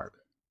wasn't a part of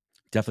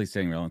it. Definitely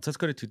staying relevant. So let's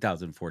go to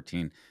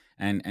 2014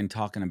 and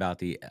talking about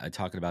the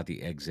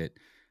exit.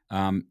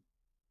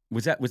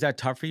 Was that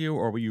tough for you,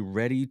 or were you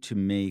ready to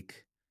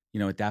make,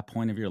 at that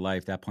point of your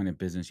life, that point of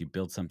business, you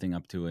built something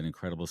up to an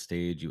incredible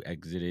stage, you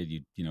exited,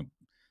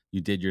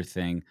 you did your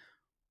thing.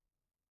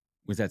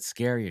 Was that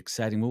scary,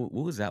 exciting? What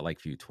was that like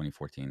for you,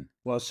 2014?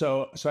 Well,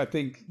 so I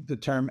think the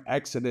term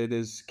exited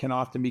can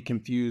often be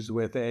confused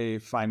with a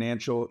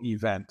financial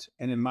event.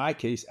 And in my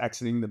case,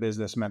 exiting the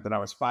business meant that I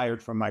was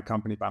fired from my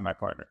company by my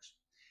partners.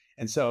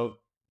 And so,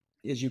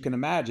 as you can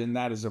imagine,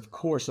 that is, of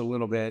course, a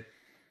little bit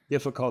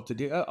difficult to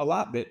do, a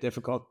lot bit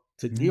difficult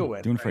to deal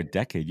with. Doing it for a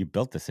decade. You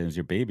built this. It was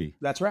your baby.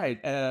 That's right.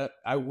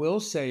 I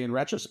will say in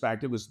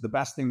retrospect, it was the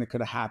best thing that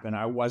could have happened.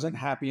 I wasn't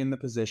happy in the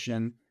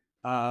position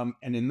and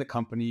in the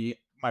company.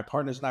 My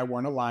partners and I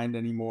weren't aligned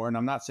anymore. And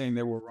I'm not saying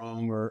they were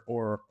wrong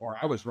or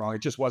I was wrong.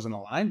 It just wasn't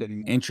aligned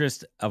anymore.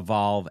 Interests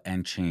evolve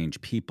and change.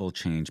 People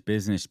change.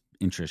 Business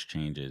interest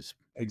changes.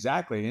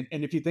 Exactly.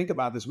 And if you think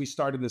about this, we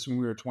started this when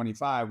we were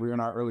 25. We were in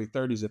our early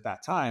 30s at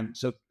that time.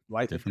 So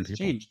life has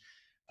changed.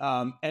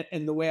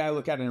 And the way I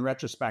look at it in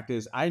retrospect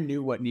is I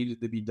knew what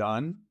needed to be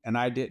done and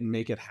I didn't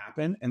make it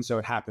happen. And so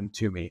it happened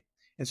to me.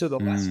 And so the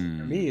lesson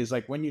for me is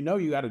like, when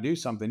you got to do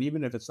something,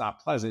 even if it's not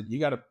pleasant, you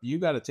got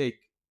to take,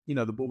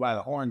 the bull by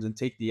the horns and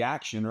take the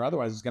action, or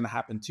otherwise it's going to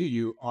happen to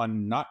you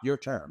on not your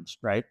terms,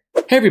 right?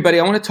 Hey everybody,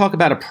 I want to talk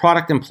about a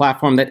product and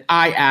platform that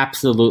I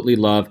absolutely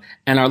love,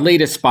 and our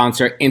latest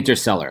sponsor,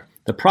 Interseller,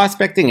 the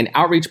prospecting and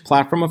outreach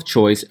platform of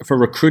choice for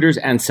recruiters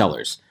and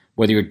sellers.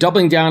 Whether you're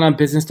doubling down on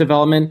business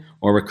development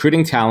or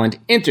recruiting talent,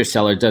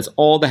 Interseller does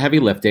all the heavy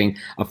lifting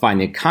of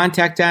finding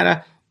contact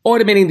data,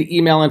 automating the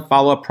email and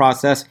follow-up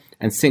process,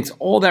 and syncs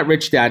all that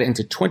rich data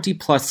into 20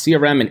 plus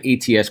CRM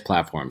and ATS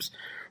platforms.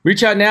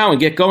 Reach out now and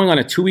get going on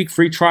a 2-week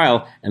free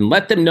trial and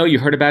let them know you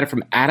heard about it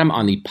from Adam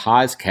on the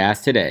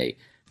podcast today.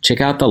 Check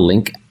out the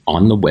link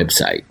on the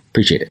website.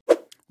 Appreciate it.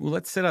 Well,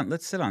 let's sit on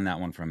that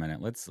one for a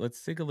minute. Let's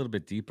dig a little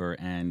bit deeper,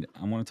 and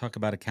I want to talk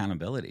about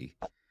accountability,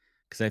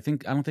 because I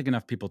don't think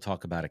enough people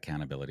talk about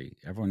accountability.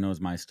 Everyone knows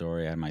my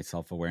story. I had my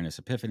self-awareness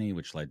epiphany,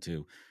 which led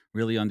to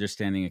really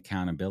understanding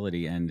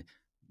accountability and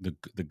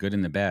the good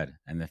and the bad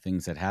and the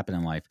things that happen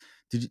in life.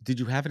 Did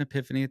you have an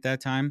epiphany at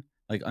that time?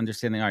 Like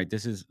understanding, all right,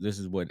 this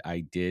is what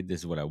I did. This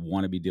is what I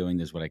want to be doing.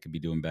 This is what I could be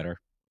doing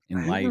better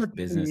in life,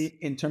 business.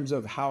 In terms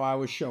of how I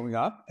was showing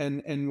up.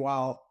 And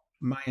while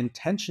my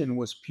intention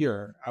was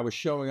pure, I was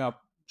showing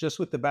up just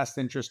with the best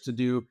interest to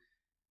do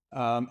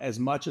as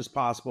much as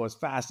possible, as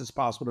fast as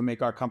possible, to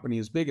make our company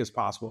as big as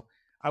possible.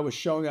 I was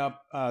showing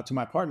up to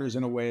my partners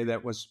in a way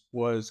that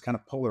was kind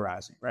of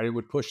polarizing, right? It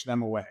would push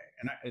them away.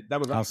 And that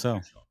was how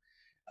so?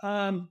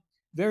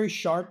 Very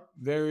sharp,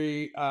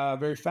 very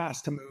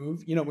fast to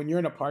move. When you're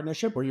in a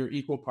partnership where you're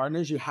equal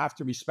partners, you have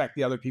to respect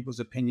the other people's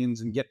opinions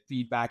and get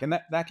feedback. And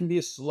that can be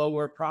a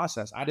slower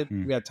process. I didn't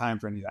think we had time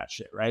for any of that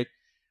shit, right?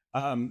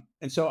 And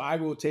so I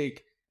will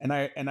take, and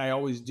I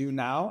always do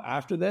now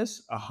after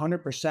this,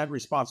 100%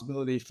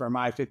 responsibility for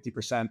my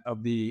 50%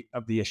 of the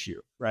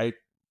issue, right?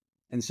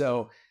 And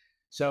so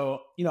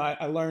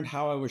I learned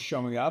how I was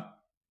showing up.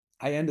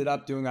 I ended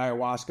up doing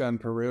ayahuasca in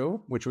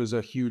Peru, which was a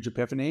huge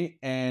epiphany.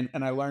 And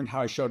I learned how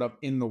I showed up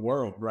in the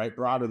world, right?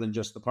 Broader than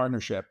just the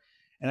partnership.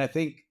 And I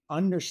think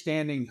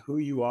understanding who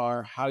you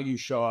are, how you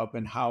show up,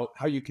 and how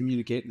you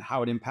communicate and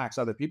how it impacts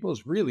other people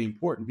is really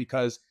important,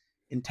 because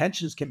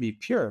intentions can be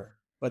pure,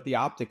 but the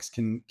optics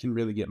can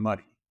really get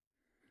muddy.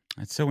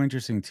 It's so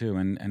interesting too.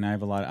 And I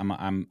have a lot,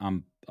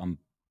 I'm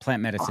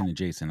plant medicine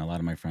adjacent. A lot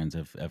of my friends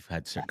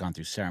have gone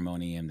through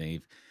ceremony, and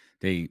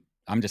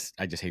I just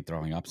hate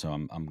throwing up, so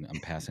I'm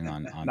passing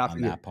on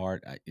that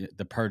part.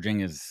 The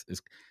purging is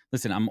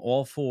listen, I'm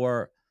all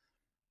for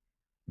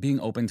being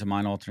open to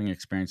mind-altering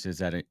experiences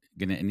that are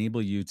going to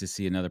enable you to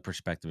see another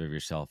perspective of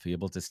yourself, be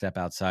able to step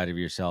outside of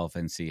yourself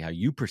and see how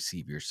you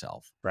perceive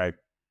yourself. Right.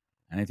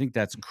 And I think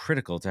that's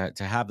critical to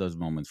have those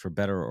moments, for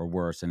better or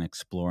worse, and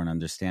explore and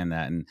understand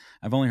that. And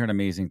I've only heard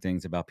amazing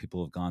things about people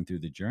who have gone through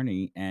the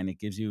journey, and it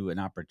gives you an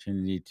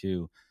opportunity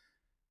to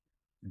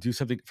do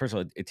something. First of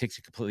all, it takes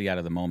you completely out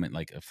of the moment,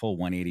 like a full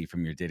 180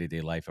 from your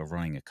day-to-day life of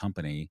running a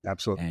company.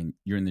 Absolutely. And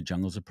you're in the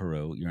jungles of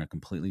Peru. You're in a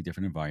completely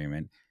different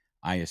environment.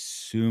 I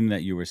assume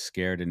that you were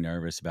scared and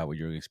nervous about what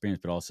you were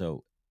experiencing, but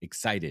also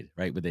excited,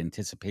 right? With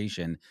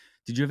anticipation.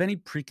 Did you have any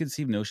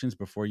preconceived notions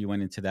before you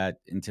went into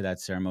that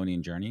ceremony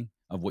and journey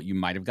of what you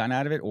might have gotten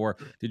out of it? Or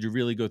did you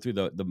really go through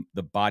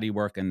the body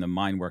work and the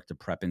mind work to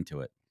prep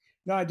into it?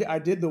 No, I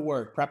did the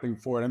work prepping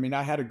for it. I mean,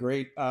 I had a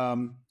great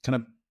kind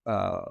of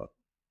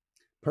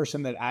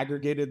person that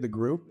aggregated the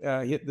group.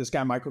 This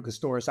guy, Michael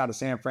Castoris out of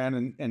San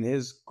Fran, and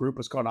his group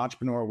was called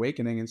Entrepreneurial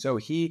Awakening. And so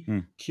he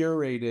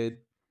curated,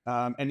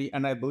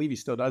 and I believe he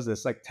still does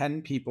this, like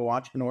 10 people,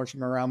 entrepreneurs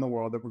from around the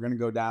world that were going to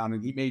go down.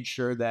 And he made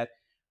sure that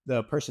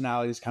the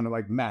personalities kind of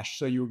like mesh.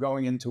 So you were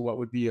going into what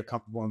would be a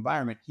comfortable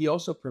environment. He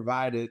also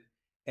provided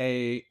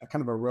a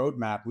kind of a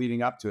roadmap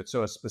leading up to it.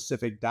 So a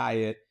specific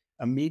diet,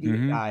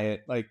 immediate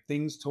diet, like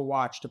things to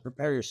watch to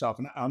prepare yourself.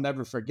 And I'll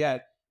never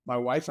forget, my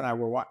wife and I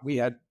we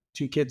had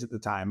 2 kids at the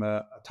time,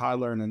 a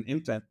toddler and an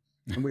infant.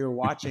 And we were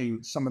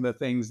watching some of the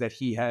things that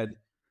he had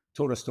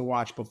told us to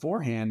watch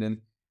beforehand.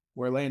 And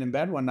we're laying in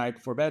bed one night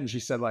before bed. And she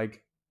said,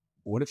 like,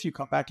 what if you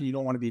come back and you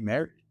don't want to be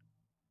married?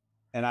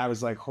 And I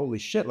was like, holy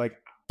shit.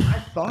 Like,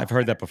 I've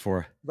heard that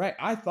before. Right.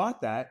 I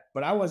thought that,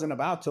 but I wasn't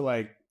about to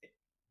like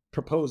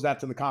propose that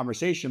to the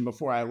conversation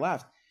before I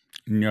left.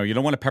 No, you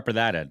don't want to pepper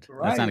that in.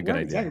 Right, that's not a good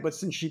idea. Exactly. But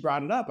since she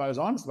brought it up, I was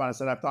honest about it. I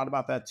said, I've thought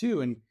about that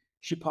too. And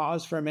she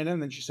paused for a minute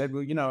and then she said,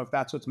 well, you know, if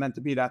that's what's meant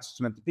to be, that's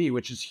what's meant to be,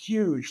 which is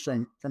huge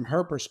from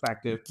her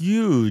perspective.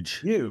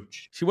 Huge.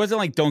 She wasn't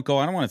like, don't go,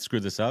 I don't want to screw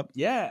this up.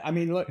 Yeah. I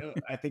mean, look,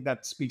 I think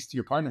that speaks to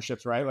your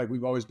partnerships, right? Like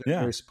we've always been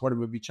very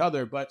supportive of each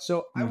other. But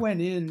so I went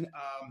in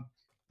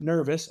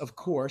nervous, of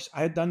course.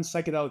 I had done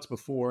psychedelics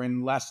before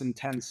in less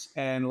intense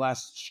and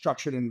less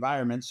structured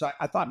environments. So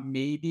I thought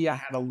maybe I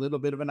had a little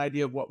bit of an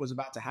idea of what was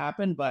about to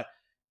happen. But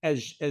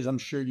as I'm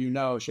sure you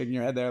know, shaking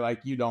your head there,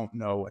 like you don't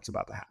know what's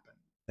about to happen.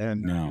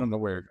 And I don't know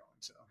where you're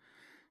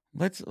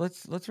going.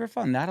 So let's riff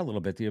on that a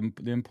little bit.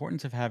 The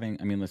importance of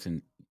having, I mean,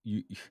 listen,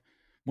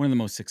 one of the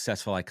most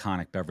successful,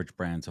 iconic beverage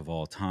brands of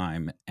all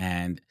time.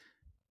 And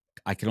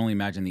I can only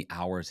imagine the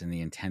hours and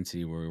the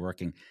intensity where we're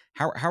working.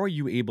 How are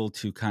you able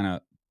to kind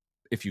of,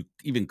 if you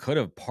even could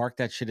have, parked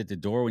that shit at the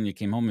door when you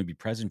came home and be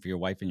present for your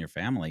wife and your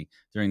family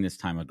during this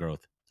time of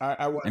growth?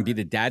 And be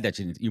the dad that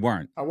you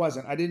weren't. I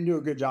wasn't. I didn't do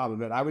a good job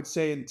of it. I would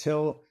say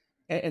until,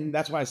 and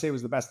that's why I say it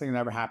was the best thing that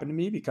ever happened to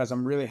me, because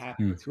I'm really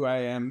happy with who I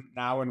am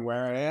now and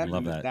where I am. I love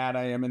and that. The dad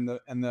I am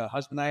and the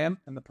husband I am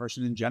and the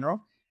person in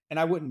general. And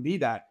I wouldn't be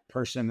that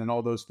person and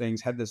all those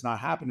things had this not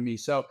happened to me.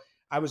 So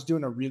I was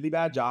doing a really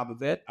bad job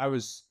of it.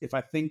 If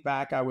I think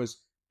back, I was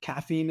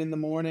caffeine in the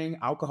morning,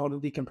 alcohol to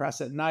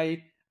decompress at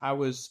night. I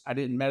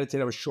didn't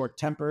meditate. I was short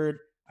tempered.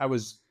 I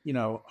was,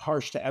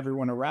 harsh to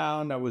everyone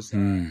around. I was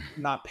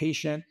not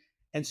patient.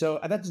 And so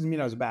that doesn't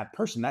mean I was a bad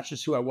person. That's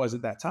just who I was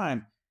at that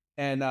time.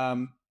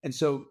 And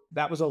so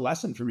that was a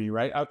lesson for me,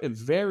 right?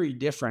 Very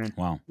different.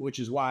 Wow. Which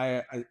is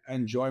why I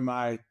enjoy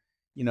my,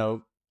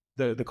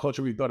 the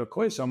culture we've built at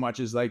Koi so much,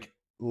 is like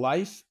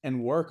life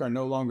and work are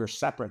no longer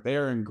separate. They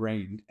are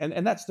ingrained.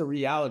 And that's the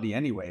reality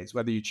anyways,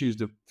 whether you choose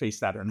to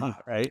face that or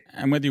not, right?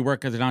 And whether you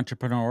work as an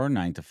entrepreneur or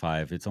 9 to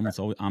 5, it's almost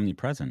always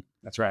omnipresent.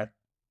 That's right.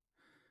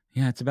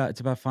 Yeah, it's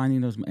about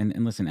finding those.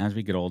 And listen, as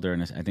we get older,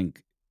 and I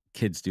think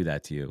kids do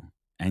that to you.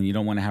 And you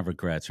don't want to have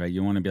regrets, right?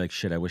 You want to be like,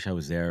 shit, I wish I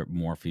was there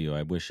more for you.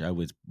 I wish I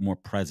was more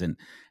present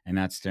and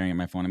not staring at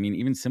my phone. I mean,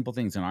 even simple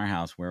things in our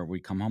house where we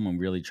come home and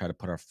really try to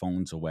put our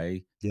phones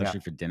away,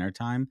 especially for dinner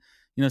time.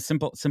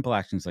 Simple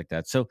actions like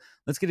that. So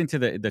let's get into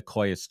the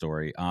Koya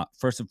story.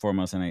 First and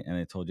foremost, and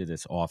I told you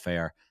this off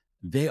air,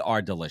 they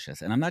are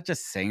delicious. And I'm not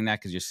just saying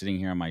that because you're sitting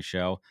here on my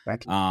show.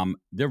 Thank you.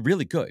 They're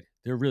really good.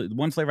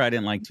 One flavor I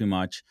didn't like too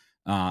much.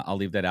 I'll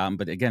leave that out.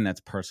 But again,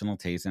 that's personal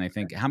taste. And I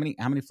think how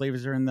many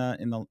flavors are in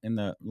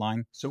the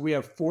line? So we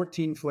have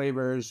 14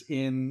 flavors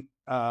in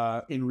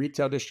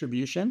retail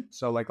distribution.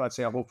 So like, let's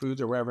say at Whole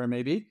Foods or wherever it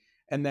may be.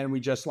 And then we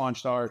just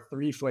launched our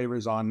 3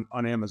 flavors on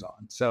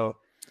Amazon. So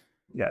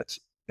yeah, it's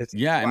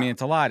I mean,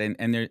 it's a lot.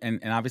 And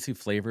obviously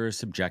flavor is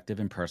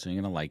subjective and personal.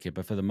 You're going to like it.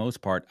 But for the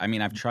most part, I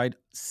mean, I've tried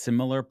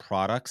similar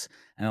products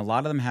and a lot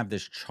of them have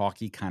this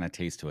chalky kind of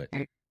taste to it.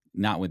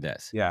 Not with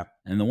this. Yeah.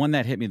 And the one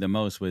that hit me the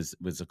most was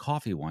the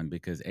coffee one,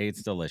 because A,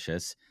 it's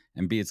delicious,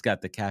 and B, it's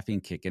got the caffeine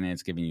kick in it.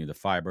 It's giving you the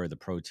fiber, the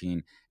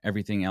protein,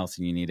 everything else,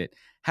 and you need it.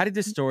 How did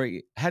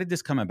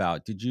this come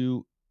about? Did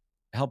you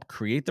help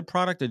create the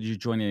product or did you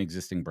join an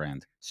existing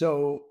brand?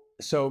 So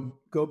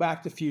go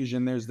back to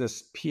Fusion. There's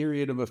this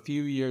period of a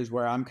few years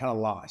where I'm kind of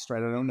lost,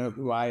 right? I don't know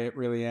who I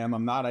really am.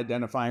 I'm not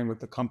identifying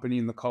with the company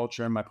and the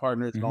culture and my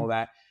partners and all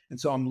that. And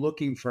so I'm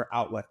looking for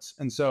outlets.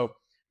 And so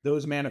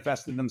those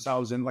manifested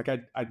themselves in, like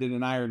I did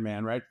an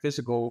Ironman, right?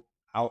 Physical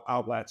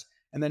outlets,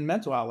 and then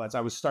mental outlets. I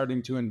was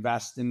starting to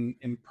invest in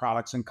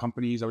products and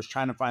companies. I was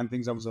trying to find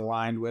things I was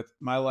aligned with.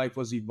 My life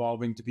was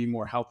evolving to be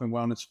more health and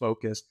wellness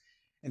focused.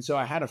 And so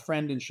I had a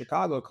friend in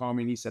Chicago call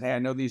me and he said, hey, I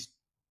know these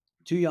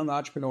 2 young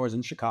entrepreneurs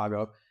in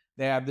Chicago.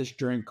 They have this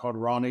drink called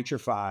Raw Nature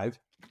 5,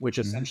 which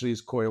essentially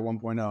is Koya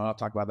 1.0. I'll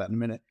talk about that in a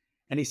minute.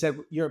 And he said,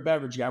 you're a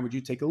beverage guy. Would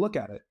you take a look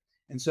at it?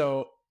 And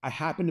so I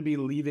happened to be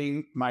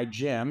leaving my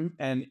gym,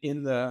 and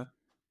in the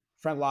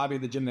front lobby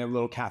of the gym, they have a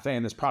little cafe,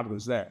 and this product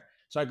was there.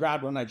 So I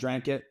grabbed one, I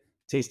drank it,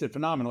 tasted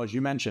phenomenal, as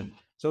you mentioned.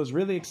 So I was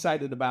really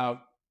excited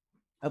about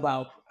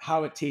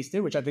how it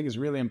tasted, which I think is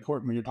really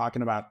important when you're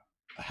talking about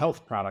a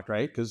health product,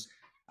 right? Because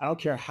I don't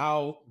care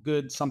how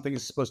good something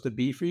is supposed to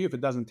be for you. If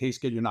it doesn't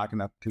taste good, you're not going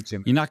to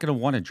consume it. You're not going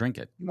to want to drink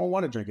it. You won't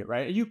want to drink it,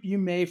 right? You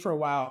may for a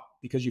while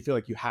because you feel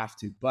like you have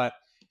to. But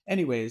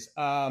anyways,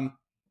 sorry,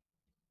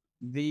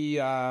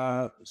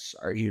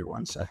 here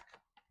one sec.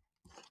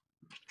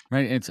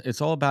 Right.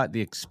 It's all about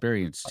the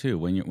experience too.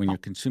 When you're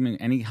consuming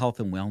any health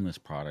and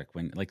wellness product,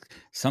 when like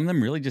some of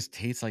them really just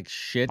taste like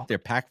shit. They're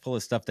packed full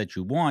of stuff that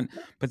you want,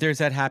 but there's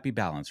that happy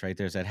balance, right?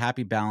 There's that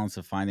happy balance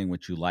of finding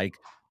what you like,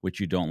 what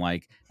you don't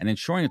like, and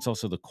ensuring it's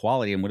also the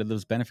quality and what are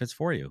those benefits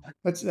for you.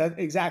 That's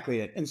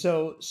exactly it. And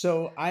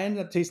so I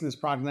ended up tasting this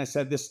product and I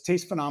said, this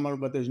tastes phenomenal,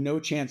 but there's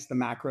no chance the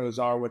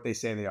macros are what they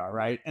say they are.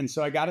 Right. And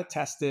so I got it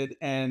tested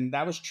and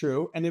that was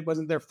true. And it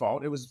wasn't their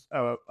fault. It was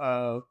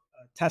a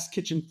test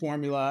kitchen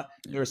formula.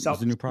 They were It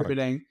was a new product.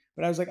 self-distributing,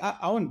 but I was like,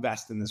 I'll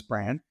invest in this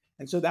brand.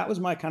 And so that was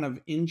my kind of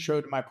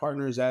intro to my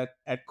partners at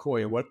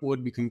Koya, what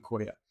would become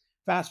Koya.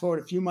 Fast forward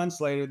a few months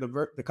later,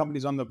 the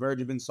company's on the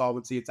verge of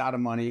insolvency. It's out of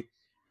money.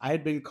 I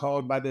had been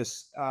called by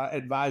this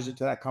advisor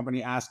to that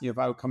company asking if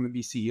I would come and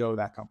be CEO of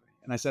that company.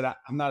 And I said,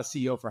 I'm not a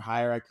CEO for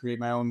hire. I create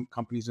my own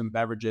companies and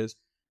beverages.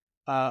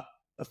 A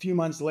few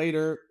months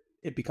later,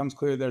 it becomes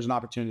clear there's an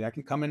opportunity. I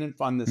can come in and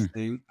fund this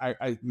thing.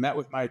 I met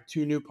with my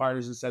two new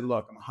partners and said,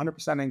 look, I'm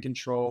 100% in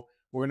control.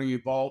 We're going to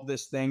evolve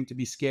this thing to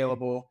be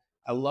scalable.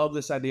 I love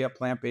this idea of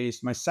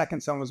plant-based. My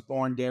second son was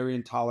born dairy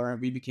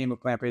intolerant. We became a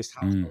plant-based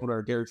household or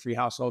a dairy-free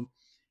household.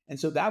 And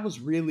so that was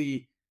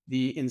really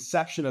the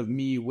inception of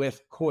me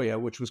with Koya,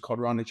 which was called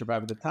Raw Nature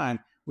Vibe at the time.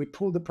 We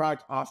pulled the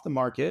product off the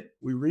market.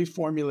 We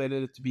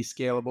reformulated it to be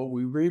scalable.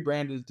 We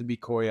rebranded it to be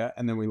Koya,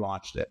 and then we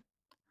launched it.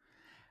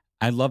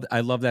 I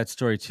love that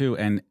story too,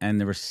 and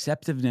the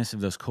receptiveness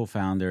of those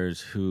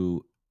co-founders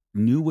who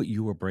knew what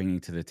you were bringing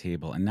to the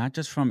table, and not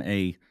just from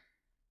a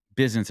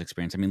business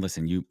experience. I mean,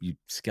 listen, you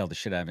scaled the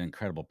shit out of an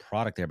incredible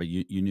product there, but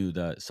you knew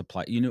the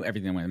supply, you knew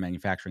everything with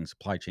manufacturing,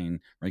 supply chain,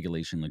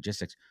 regulation,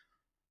 logistics.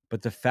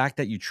 But the fact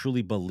that you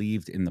truly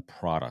believed in the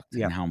product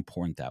and how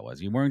important that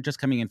was. You weren't just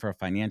coming in for a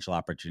financial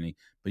opportunity,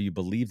 but you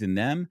believed in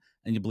them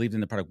and you believed in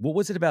the product. What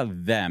was it about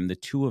them, the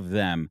two of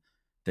them,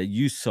 that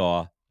you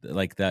saw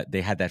like that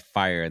they had that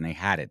fire and they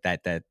had it,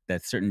 that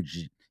certain,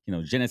 je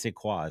ne sais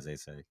quoi, as they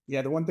say?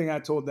 Yeah, the one thing I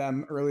told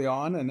them early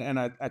on, and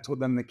I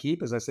told them to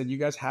keep, is I said, you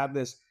guys have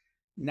this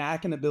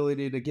knack and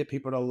ability to get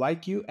people to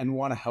like you and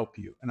want to help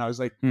you. And I was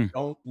like,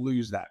 don't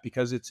lose that,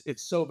 because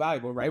it's so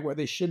valuable, right? Where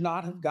they should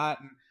not have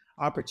gotten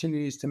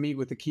opportunities to meet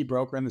with the key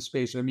broker in the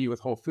space or to meet with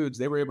Whole Foods,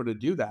 they were able to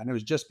do that. And it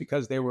was just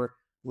because they were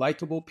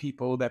likable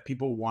people that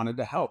people wanted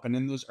to help. And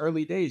in those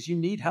early days, you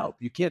need help.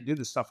 You can't do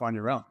this stuff on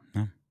your own.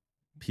 No.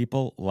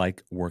 People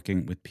like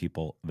working with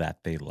people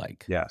that they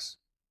like. Yes.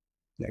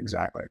 Yeah,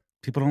 exactly.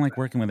 People don't like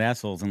working with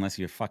assholes unless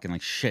you're fucking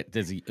like, shit,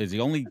 is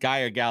the only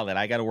guy or gal that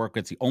I got to work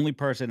with. It's the only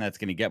person that's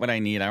going to get what I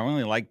need. I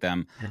only like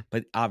them.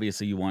 But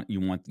obviously you want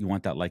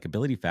that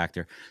likability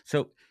factor.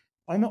 So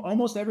I know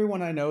almost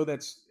everyone I know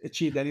that's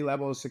achieved any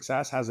level of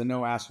success has a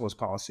no assholes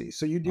policy.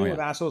 So you deal with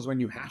assholes when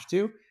you have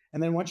to.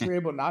 And then once you're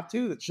able not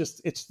to,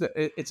 it's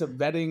a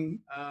vetting,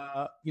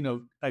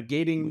 a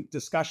gating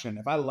discussion.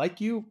 If I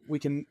like you, we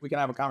can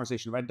have a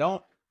conversation. If I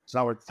don't, it's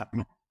not worth the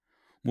time.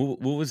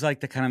 What was like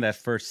the kind of that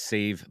first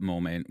save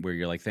moment where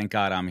you're like, thank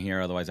God I'm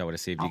here, otherwise I would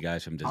have saved you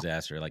guys from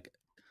disaster? Like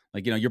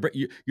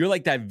you're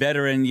like that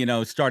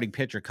veteran, starting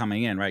pitcher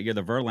coming in, right? You're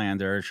the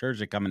Verlander,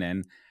 Scherzer coming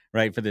in,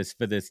 right, for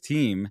this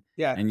team.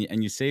 Yeah,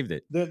 and you saved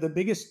it. The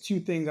biggest two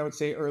things I would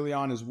say early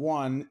on is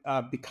one,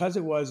 because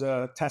it was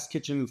a test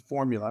kitchen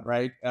formula,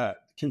 right?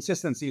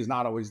 Consistency is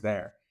not always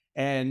there,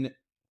 and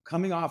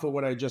coming off of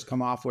what I just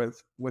come off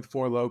with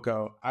Four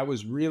Loko, I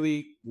was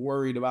really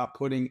worried about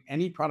putting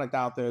any product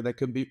out there that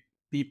could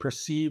be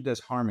perceived as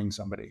harming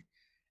somebody.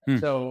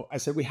 So I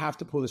said, we have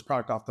to pull this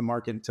product off the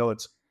market until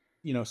it's,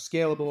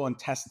 scalable and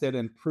tested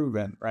and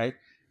proven, right?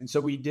 And so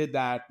we did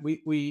that.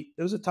 It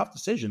was a tough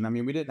decision. I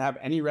mean, we didn't have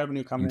any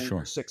revenue coming in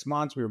for 6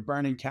 months. We were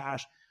burning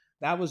cash.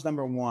 That was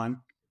number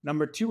one.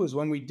 Number two was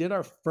when we did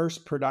our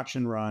first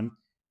production run,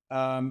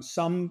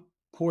 some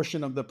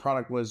portion of the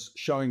product was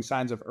showing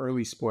signs of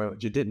early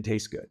spoilage. It didn't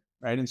taste good,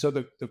 right? And so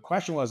the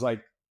question was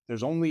like,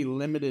 there's only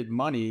limited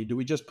money. Do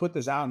we just put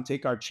this out and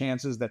take our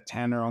chances that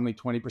 10 or only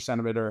 20%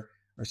 of it are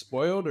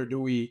spoiled, or do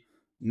we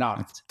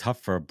not? It's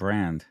tough for a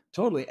brand.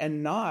 Totally.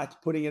 And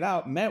not putting it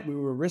out meant we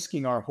were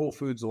risking our Whole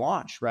Foods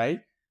launch,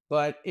 right?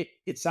 But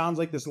it sounds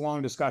like this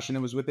long discussion. It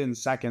was within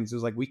seconds. It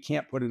was like, we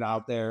can't put it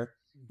out there.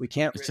 We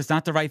can't. It's just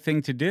not the right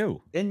thing to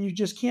do. And you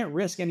just can't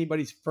risk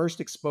anybody's first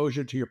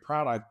exposure to your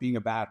product being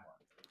a bad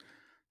one.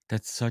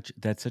 That's such.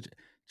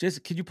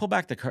 Just, could you pull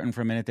back the curtain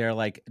for a minute there?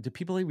 Like, do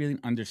people really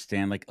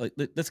understand? Like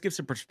let's give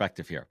some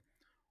perspective here.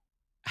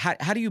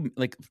 How do you,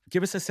 like,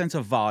 give us a sense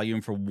of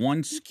volume for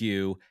one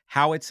SKU,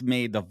 how it's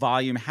made, the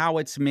volume, how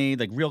it's made,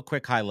 like real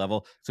quick, high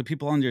level, so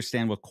people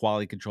understand what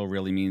quality control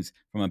really means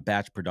from a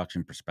batch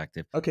production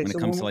perspective. Okay, when it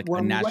comes to like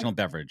a national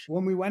beverage.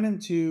 When we went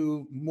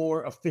into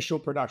more official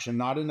production,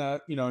 not in a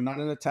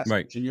test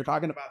kitchen, you're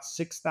talking about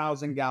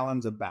 6,000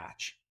 gallons a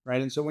batch,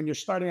 right? And so when you're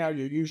starting out,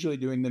 you're usually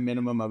doing the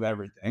minimum of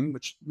everything,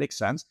 which makes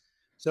sense.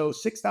 So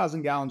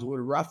 6,000 gallons would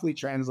roughly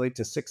translate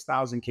to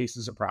 6,000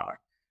 cases of product.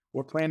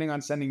 We're planning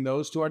on sending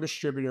those to our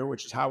distributor,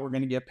 which is how we're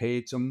going to get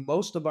paid. So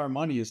most of our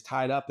money is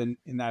tied up in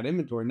that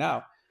inventory.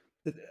 Now,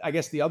 I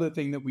guess the other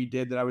thing that we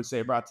did that I would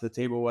say brought to the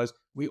table was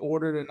we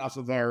ordered enough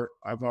of our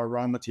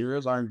raw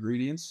materials, our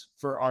ingredients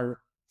for our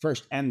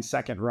first and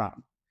second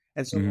run.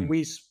 And so Mhm.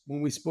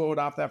 when we spoiled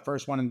off that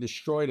first one and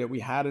destroyed it,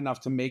 we had enough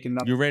to make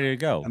enough You're ready to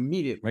go,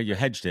 immediately, right? You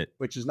hedged it.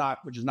 which is not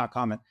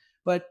common.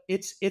 But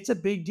it's a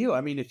big deal.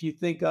 I mean, if you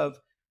think of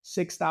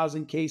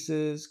 6,000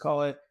 cases,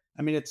 call it,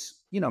 I mean,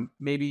 it's,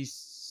 maybe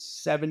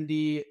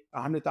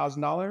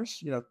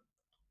 $100,000,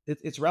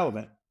 it's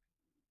relevant.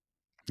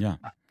 Yeah.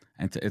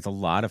 And it's a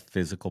lot of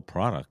physical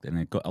product,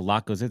 and a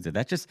lot goes into it.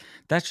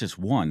 That's just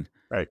one.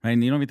 Right.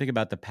 And you don't even think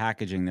about the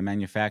packaging, the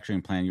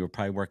manufacturing plan. You were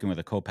probably working with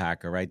a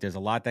co-packer, right? There's a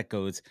lot that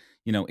goes,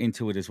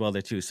 into it as well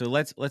there too. So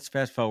let's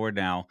fast forward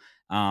now.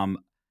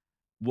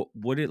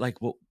 What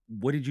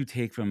did you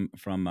take from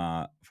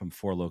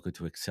Four Loko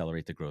to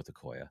accelerate the growth of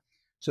Koya?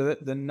 So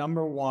the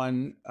number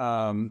one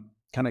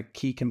kind of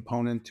key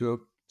component to a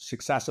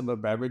success of a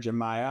beverage in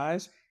my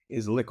eyes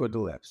is liquid to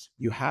lips.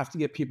 You have to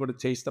get people to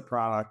taste the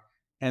product,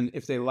 and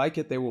if they like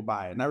it, they will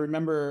buy it. And I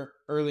remember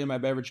early in my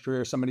beverage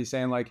career, somebody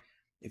saying like,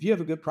 if you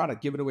have a good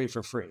product, give it away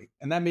for free.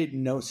 And that made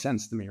no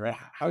sense to me, right?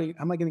 How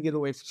am I going to give it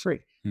away for free?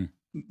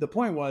 The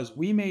point was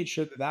we made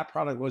sure that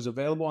product was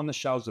available on the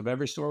shelves of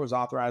every store it was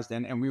authorized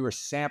in, and we were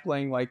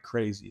sampling like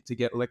crazy to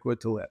get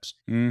liquid to lips.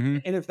 Mm-hmm.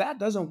 And if that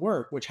doesn't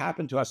work, which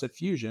happened to us at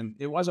Fusion,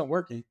 it wasn't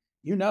working,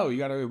 you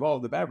got to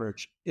evolve the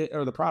beverage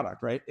or the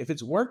product, right? If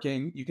it's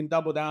working, you can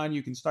double down,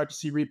 you can start to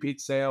see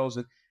repeat sales.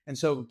 And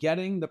so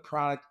getting the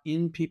product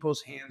in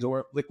people's hands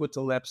or liquid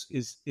to lips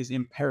is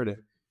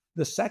imperative.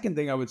 The second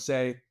thing I would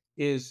say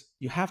is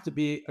you have to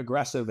be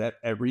aggressive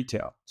at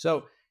retail.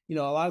 So, a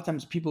lot of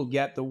times people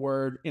get the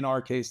word, in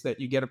our case, that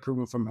you get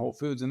approval from Whole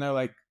Foods and they're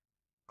like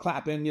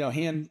clapping,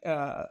 washing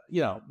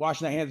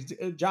their hands,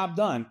 job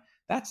done.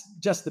 That's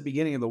just the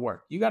beginning of the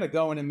work. You got to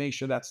go in and make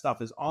sure that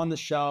stuff is on the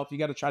shelf. You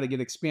got to try to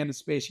get expanded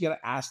space. You got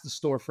to ask the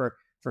store for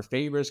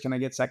favors. Can I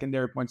get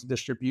secondary points of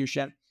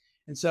distribution?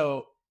 And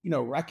so,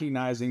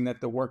 recognizing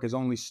that the work is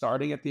only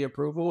starting at the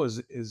approval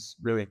is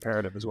really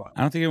imperative as well.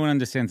 I don't think anyone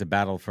understands the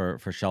battle for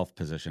shelf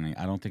positioning.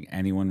 I don't think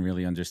anyone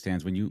really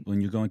understands when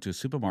you go into a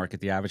supermarket,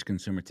 the average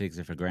consumer takes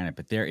it for granted,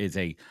 but there is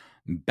a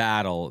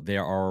battle.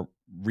 There are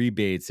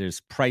rebates.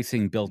 There's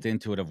pricing built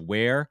into it of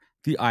where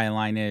the eye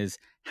line is,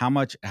 how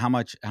much, I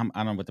don't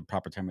know what the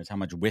proper term is, how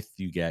much width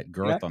you get,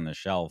 girth on the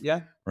shelf.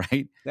 Yeah.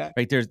 Right. Yeah.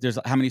 Right. There's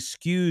how many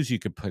SKUs you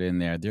could put in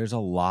there. There's a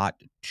lot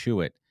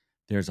to it.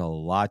 There's a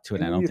lot to it.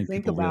 And I don't think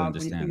people really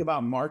understand. When you think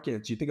about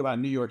markets, you think about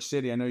New York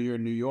City. I know you're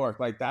in New York.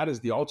 Like that is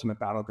the ultimate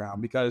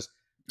battleground because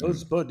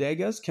those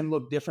bodegas can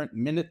look different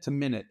minute to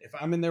minute. If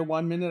I'm in there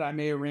 1 minute, I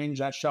may arrange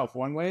that shelf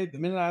one way. The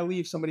minute I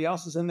leave, somebody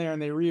else is in there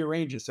and they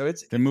rearrange it. So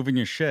they're moving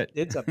your shit.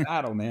 It's a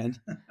battle, man.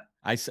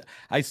 I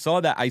saw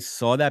that.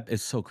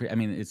 It's so crazy. I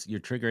mean, you're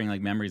triggering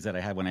like memories that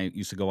I had when I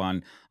used to go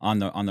on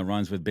the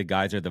runs with big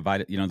guys or the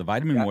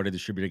vitamin water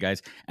distributor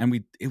guys. And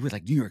it was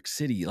like New York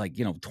City, like,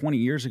 20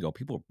 years ago,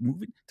 people were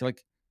moving to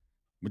like,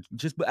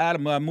 just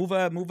Adam, move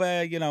that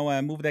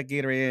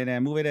Gatorade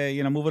and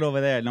move it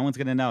over there. No one's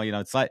going to know,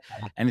 it's like,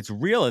 and it's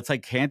real. It's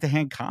like hand to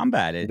hand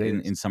combat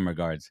in some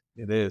regards.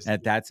 It is.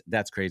 And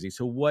that's crazy.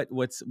 So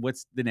what's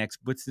the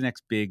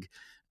next big,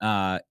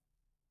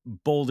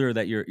 boulder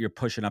that you're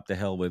pushing up the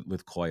hill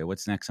with Koya?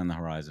 What's next on the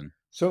horizon?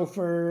 So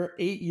for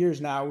 8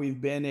 years now,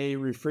 we've been a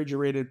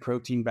refrigerated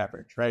protein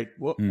beverage, right?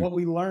 What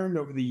we learned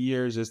over the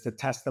years is to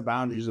test the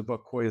boundaries of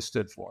what Koya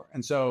stood for.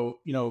 And so,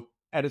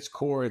 at its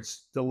core,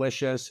 it's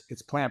delicious,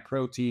 it's plant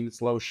protein,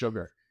 it's low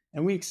sugar.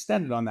 And we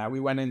extended on that. We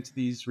went into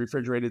these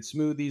refrigerated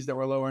smoothies that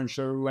were lower in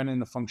sugar. We went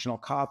into functional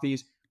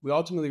coffees. We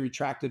ultimately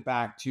retracted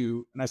back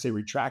to, and I say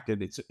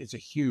retracted, it's a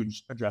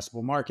huge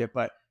addressable market,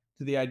 but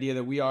to the idea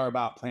that we are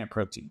about plant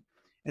protein.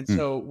 And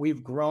so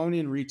we've grown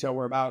in retail.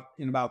 We're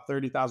in about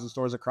 30,000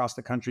 stores across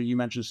the country. You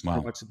mentioned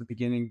Starbucks at the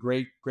beginning.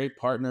 Great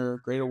partner,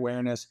 great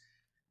awareness.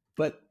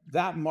 But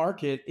that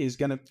market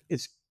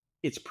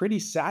it's pretty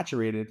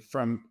saturated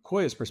from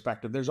Koya's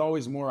perspective. There's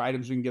always more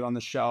items we can get on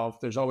the shelf.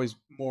 There's always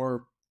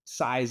more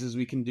sizes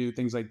we can do,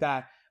 things like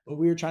that. But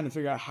we were trying to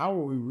figure out how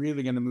are we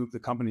really going to move the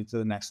company to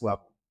the next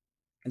level?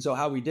 And so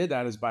how we did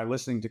that is by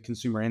listening to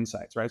consumer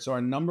insights, right? So our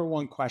number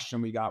one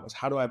question we got was,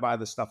 how do I buy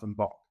this stuff in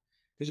bulk?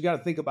 Because you got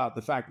to think about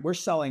the fact we're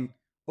selling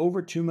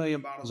over 2 million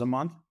bottles a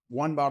month,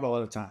 one bottle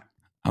at a time.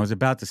 I was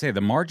about to say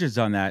the margins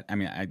on that. I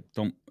mean,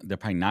 they're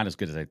probably not as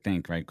good as I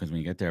think, right? Because when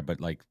you get there, but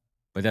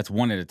that's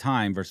one at a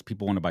time versus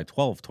people want to buy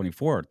 12,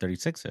 24,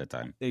 36 at a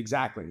time.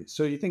 Exactly.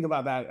 So you think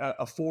about that,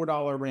 a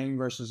 $4 ring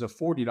versus a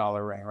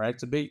 $40 ring, right?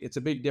 It's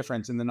a big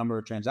difference in the number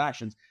of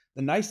transactions.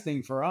 The nice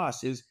thing for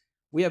us is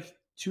we have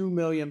 2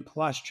 million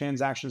plus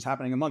transactions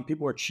happening a month.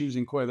 People are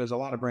choosing Koya. There's a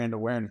lot of brand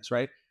awareness,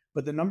 right?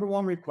 But the number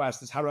one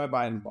request is, how do I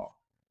buy it in bulk?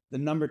 The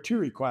number two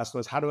request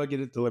was, how do I get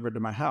it delivered to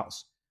my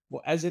house?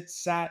 Well, as it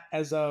sat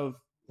as of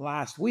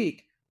last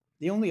week,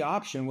 the only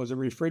option was a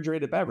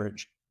refrigerated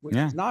beverage, which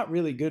is not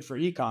really good for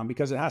e-com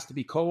because it has to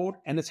be cold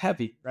and it's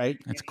heavy, right?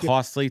 It's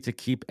costly to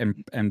keep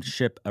and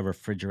ship a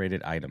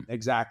refrigerated item.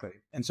 Exactly.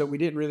 And so we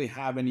didn't really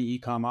have any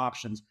e-com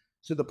options.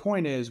 So the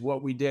point is,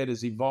 what we did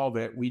is evolve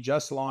it. We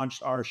just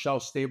launched our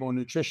shelf-stable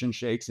nutrition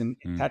shakes in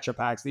Tetra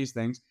packs, these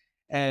things,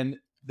 and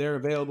they're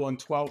available in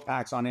 12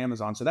 packs on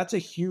Amazon. So that's a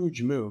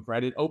huge move,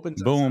 right? It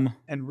opens us up Boom.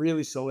 and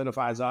really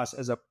solidifies us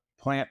as a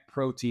plant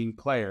protein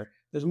player.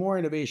 There's more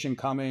innovation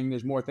coming.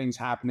 There's more things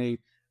happening.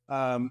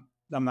 I'm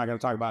not going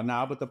to talk about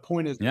now, but the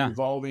point is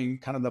evolving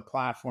kind of the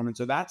platform. And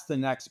so that's the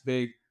next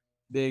big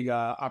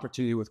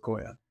opportunity with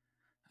Koya.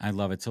 I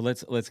love it. So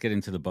let's get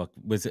into the book.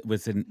 Was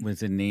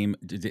the name,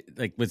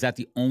 was that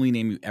the only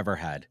name you ever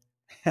had?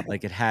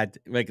 Like it had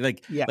like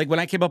when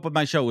I came up with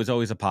my show, it was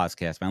always a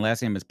podcast. My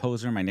last name is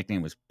Poser. My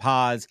nickname was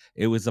Paz.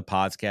 It was a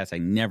podcast. I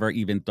never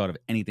even thought of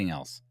anything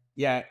else.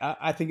 Yeah,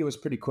 I think it was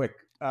pretty quick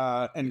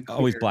and clear.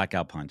 Always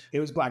Blackout Punch. It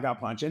was Blackout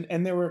Punch,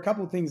 and there were a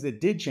couple of things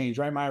that did change.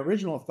 Right, my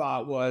original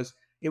thought was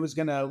it was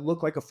going to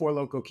look like a Four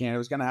Loko can. It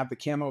was going to have the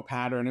camo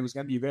pattern. It was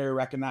going to be very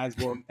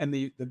recognizable. And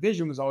the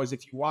vision was always,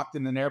 if you walked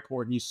in an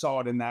airport and you saw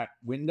it in that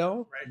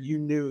window, right, you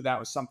knew that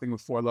was something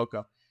with Four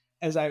Loko.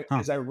 As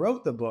I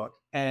wrote the book,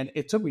 and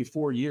it took me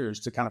 4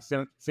 years to kind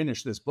of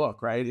finish this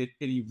book, right? It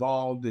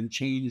evolved and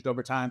changed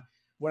over time.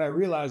 What I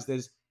realized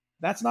is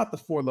that's not the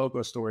Four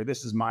Loko story.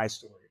 This is my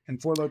story. And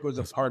Four Loko is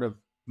a part of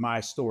my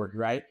story,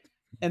 right?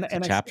 And a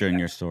chapter in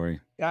your story.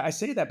 I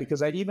say that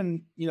because I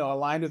even,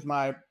 aligned with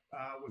my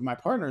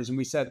partners, and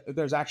we said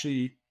there's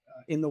actually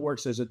in the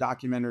works, there's a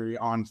documentary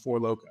on Four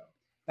Loko.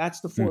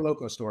 That's the Four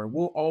Loko story.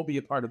 We'll all be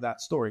a part of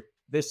that story.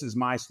 This is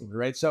my story,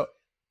 right? So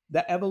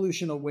the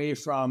evolution away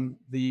from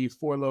the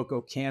Four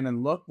Loko can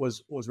and look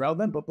was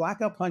relevant, but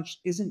Blackout Punch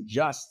isn't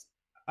just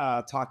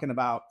talking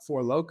about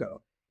Four Loko.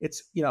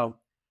 It's,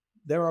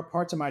 there are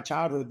parts of my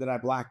childhood that I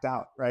blacked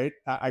out, right?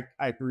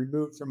 I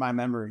removed from my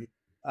memory.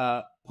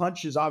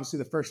 Punch is obviously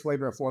the first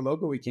flavor of Four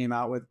Loko we came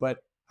out with, but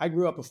I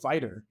grew up a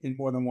fighter in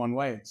more than one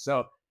way.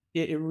 So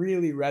it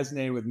really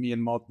resonated with me in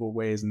multiple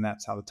ways. And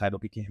that's how the title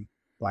became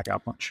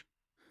Blackout Punch.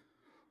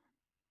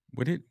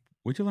 What did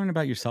you learn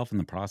about yourself in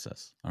the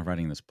process of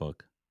writing this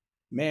book?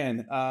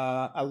 Man,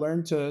 I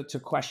learned to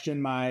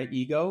question my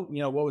ego.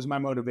 What was my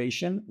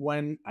motivation?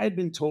 When I had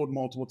been told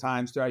multiple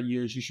times throughout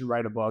years, you should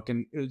write a book,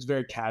 and it was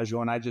very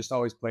casual, and I just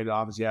always played it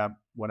off as, yeah,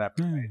 whatever.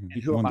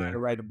 Right? Who am I to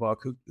write a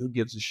book? Who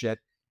gives a shit?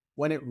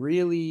 When it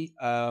really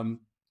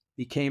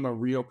became a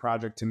real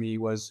project to me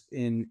was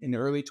in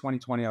early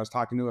 2020. I was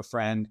talking to a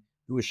friend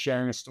who was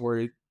sharing a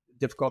story,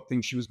 difficult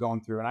things she was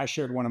going through, and I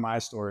shared one of my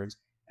stories.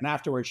 And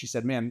afterwards, she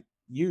said, "Man,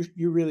 you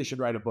really should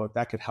write a book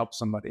that could help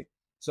somebody."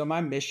 So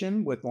my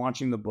mission with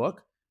launching the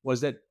book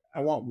was that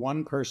I want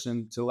one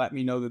person to let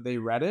me know that they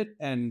read it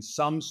and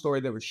some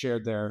story that was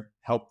shared there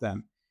helped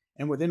them.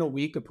 And within a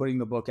week of putting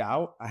the book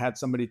out, I had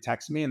somebody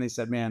text me and they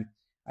said, "Man,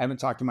 I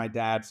haven't talked to my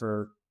dad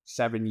for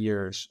 7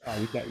 years.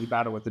 We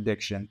battled with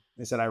addiction."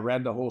 They said, "I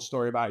read the whole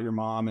story about your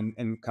mom and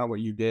kind of what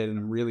you did, and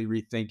I'm really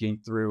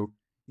rethinking through,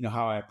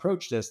 how I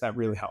approached this. That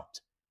really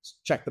helped."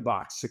 Check the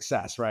box,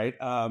 success, right?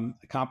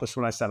 Accomplished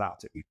what I set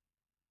out to.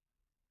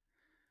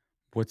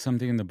 What's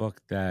something in the book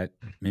that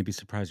maybe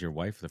surprised your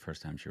wife the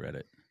first time she read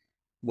it?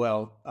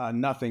 Well,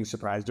 nothing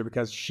surprised her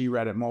because she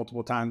read it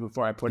multiple times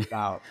before I put it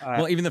out.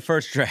 Well, even the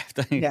first draft.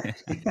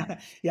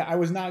 Yeah, I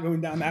was not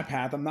going down that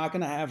path. I'm not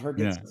going to have her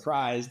get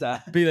surprised.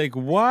 Be like,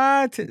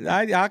 what?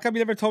 How come you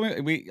never told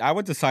me? I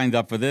would have signed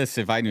up for this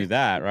if I knew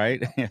that,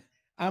 right?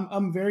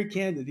 I'm very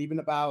candid, even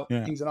about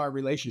things in our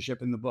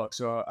relationship in the book.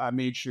 So I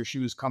made sure she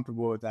was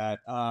comfortable with that.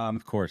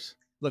 Of course.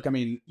 Look, I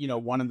mean,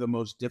 one of the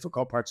most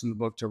difficult parts in the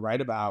book to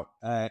write about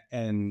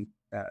and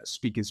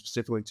speaking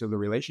specifically to the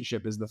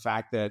relationship is the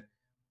fact that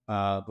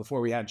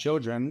before we had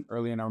children,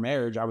 early in our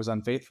marriage, I was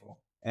unfaithful.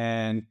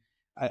 And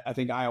I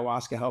think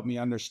ayahuasca helped me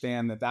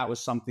understand that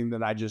was something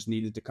that I just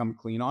needed to come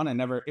clean on.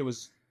 It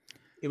was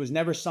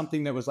never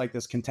something that was like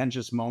this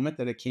contentious moment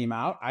that it came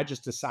out. I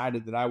just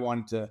decided that I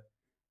wanted to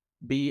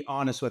be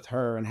honest with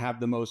her and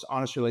have the most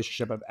honest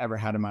relationship I've ever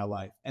had in my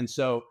life. And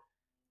so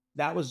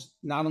that was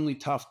not only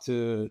tough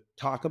to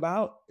talk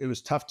about, it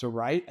was tough to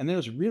write, and it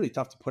was really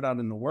tough to put out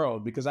in the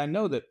world because I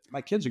know that my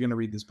kids are going to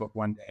read this book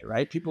one day,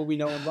 right? People we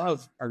know and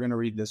love are going to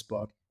read this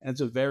book, and it's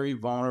a very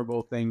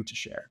vulnerable thing to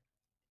share.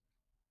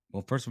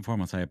 Well, first and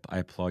foremost, I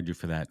applaud you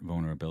for that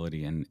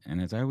vulnerability. And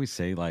as I always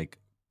say,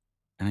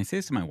 and I say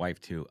this to my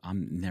wife too,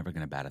 I'm never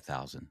going to bat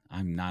 1,000.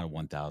 I'm not a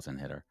 1,000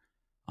 hitter.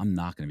 I'm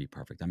not going to be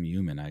perfect. I'm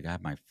human. I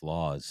got my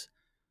flaws.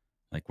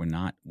 Like we're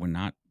not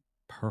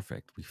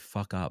perfect. We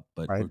fuck up,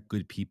 but we're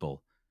good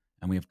people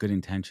and we have good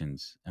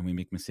intentions and we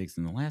make mistakes.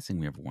 And the last thing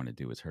we ever want to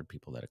do is hurt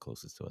people that are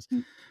closest to us.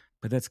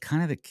 But that's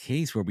kind of the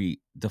case where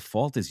we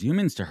default as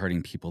humans to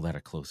hurting people that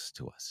are closest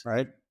to us.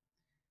 Right.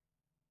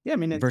 Yeah. I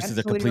mean, versus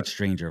a complete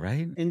stranger,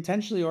 right?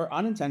 Intentionally or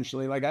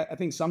unintentionally. Like I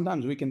think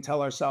sometimes we can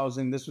tell ourselves,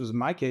 and this was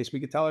my case, we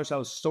could tell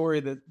ourselves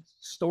stories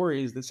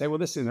that say, well,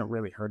 this isn't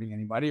really hurting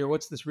anybody, or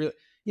what's this real,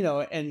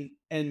 and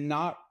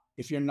not,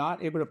 if you're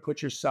not able to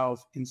put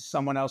yourself in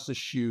someone else's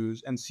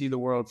shoes and see the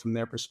world from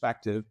their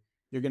perspective,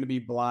 you're going to be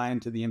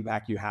blind to the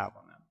impact you have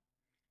on them.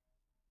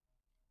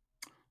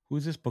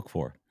 Who's this book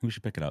for? Who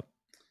should pick it up?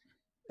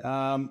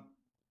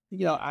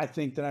 I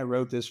think that I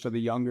wrote this for the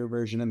younger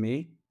version of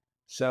me.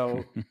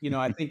 So,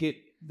 I think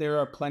there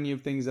are plenty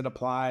of things that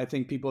apply. I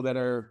think people that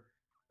are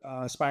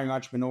aspiring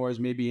entrepreneurs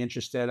may be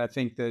interested. I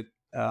think that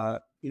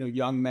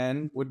young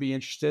men would be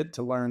interested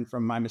to learn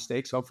from my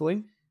mistakes.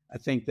 Hopefully, I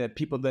think that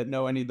people that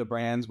know any of the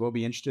brands will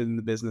be interested in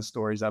the business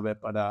stories of it.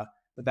 But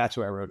that's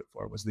who I wrote it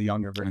for, was the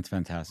younger version. That's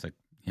fantastic.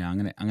 Yeah, I'm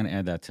gonna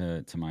add that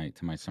to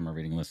my summer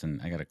reading list,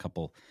 and I got a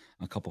couple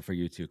for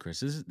you too, Chris.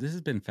 This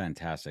has been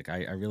fantastic.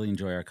 I really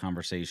enjoy our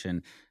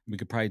conversation. We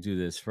could probably do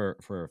this for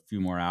a few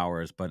more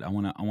hours, but I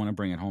wanna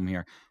bring it home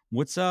here.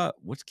 What's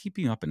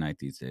keeping you up at night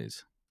these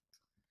days?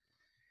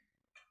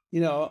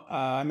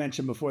 I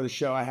mentioned before the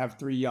show, I have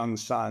 3 young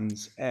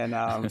sons, and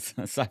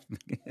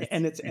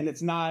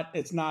it's not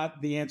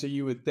the answer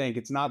you would think.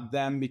 It's not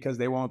them because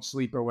they won't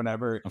sleep or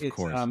whatever. Of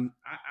course.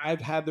 I've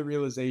had the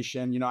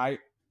realization,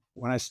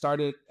 when I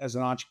started as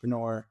an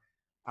entrepreneur,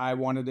 I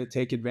wanted to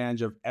take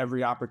advantage of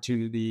every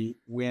opportunity,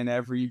 win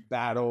every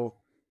battle.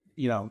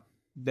 I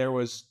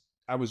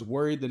was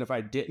worried that if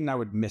I didn't, I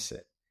would miss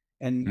it.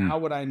 And now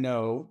what I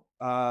know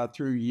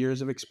through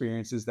years of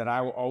experience is that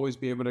I will always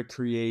be able to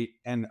create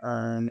and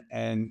earn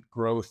and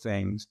grow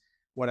things.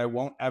 What I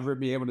won't ever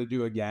be able to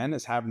do again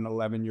is have an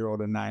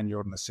 11-year-old, a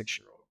 9-year-old, and a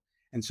 6-year-old.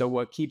 And so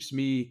what keeps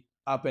me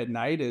up at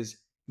night is,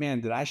 man,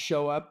 did I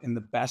show up in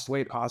the best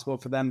way possible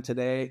for them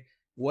today?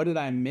 What did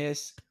I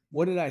miss?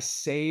 What did I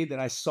say that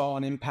I saw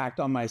an impact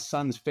on my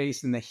son's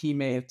face and that he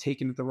may have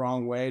taken it the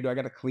wrong way? Do I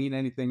got to clean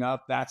anything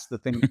up? That's the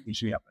thing that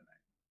keeps me up at night.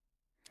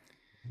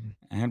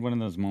 I had one of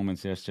those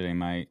moments yesterday.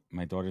 My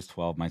daughter's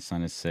 12, my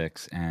son is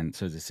 6, and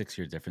so there's a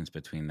 6-year difference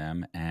between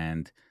them.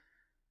 And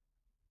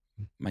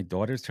my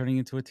daughter's turning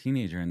into a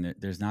teenager, and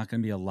there's not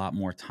going to be a lot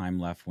more time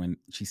left when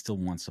she still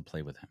wants to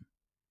play with him,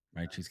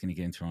 right? She's going to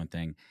get into her own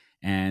thing.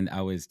 And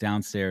I was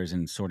downstairs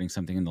and sorting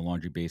something in the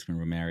laundry basement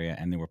room area,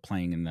 and they were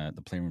playing in the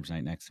playrooms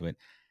right next to it.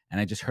 And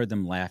I just heard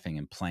them laughing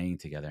and playing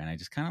together. And I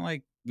just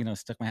kind of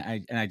stuck my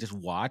head, and I just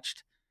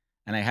watched.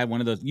 And I had one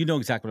of those,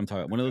 exactly what I'm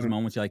talking about. One of those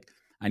moments you're like,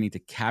 I need to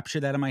capture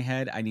that in my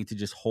head. I need to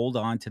just hold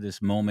on to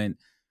this moment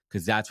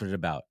because that's what it's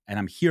about. And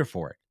I'm here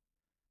for it.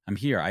 I'm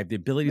here. I have the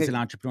ability as an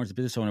entrepreneur, as a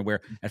business owner,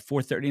 where at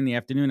 4:30 in the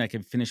afternoon, I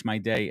can finish my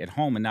day at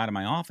home and not in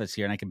my office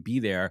here, and I can be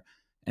there.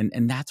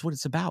 And that's what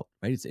it's about,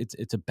 right?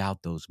 It's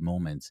about those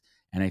moments.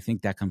 And I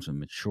think that comes from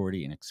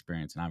maturity and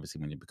experience. And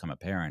obviously, when you become a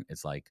parent,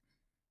 it's like,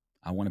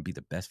 I want to be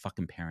the best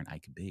fucking parent I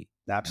could be.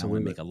 Absolutely. I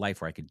want to make a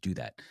life where I could do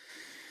that.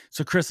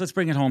 So, Chris, let's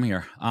bring it home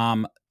here.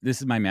 This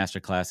is my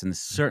masterclass, and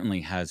this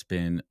certainly has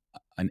been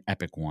an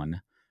epic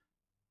one.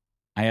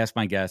 I ask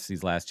my guests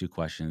these last 2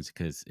 questions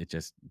because it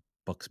just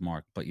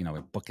bookmark, but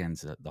it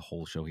bookends the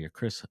whole show here.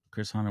 Chris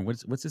Hunter,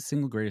 what's the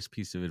single greatest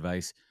piece of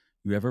advice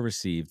you ever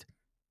received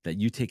that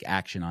you take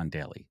action on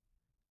daily?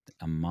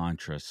 A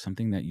mantra,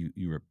 something that you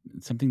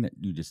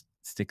just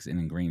sticks in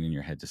ingrained in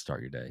your head to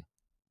start your day.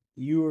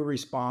 You are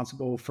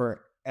responsible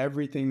for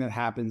everything that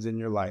happens in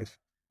your life.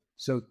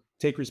 So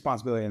take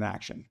responsibility and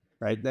action,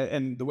 right?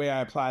 And the way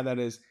I apply that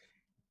is,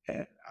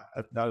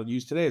 I'll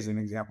use today as an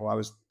example. I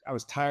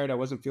was tired. I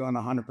wasn't feeling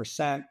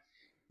 100%.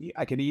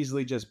 I could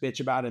easily just bitch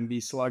about it and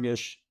be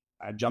sluggish.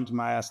 I jumped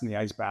my ass in the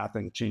ice bath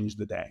and changed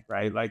the day,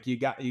 right? Like you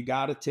got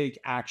to take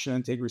action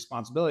and take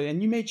responsibility.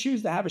 And you may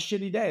choose to have a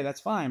shitty day.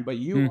 That's fine. But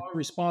you are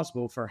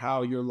responsible for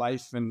how your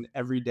life and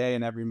every day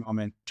and every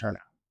moment turn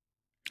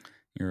out.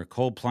 You're a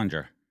cold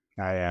plunger.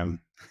 I am.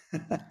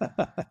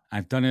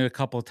 I've done it a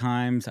couple of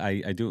times.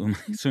 I do it in my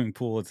swimming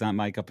pool. It's not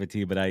my cup of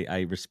tea, but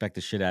I respect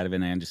the shit out of it.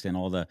 And I understand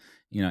all the,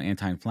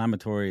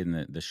 anti-inflammatory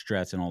and the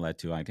stress and all that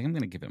too. I think I'm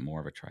going to give it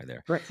more of a try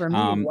there. For me,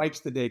 it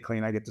wipes the day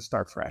clean. I get to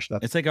start fresh.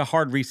 It's like a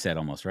hard reset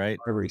almost, right?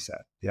 Hard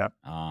reset. Yep.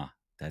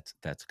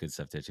 That's good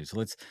stuff there too. So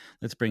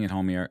let's bring it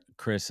home here.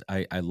 Chris,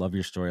 I love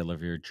your story. I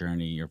love your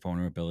journey, your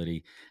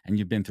vulnerability, and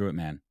you've been through it,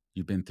 man.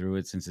 You've been through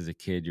it since as a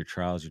kid, your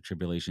trials, your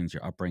tribulations,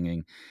 your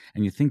upbringing.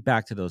 And you think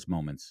back to those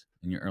moments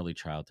in your early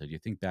childhood. You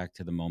think back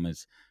to the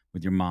moments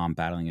with your mom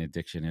battling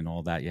addiction and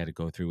all that you had to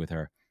go through with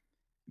her,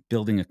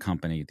 building a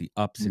company, the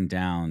ups and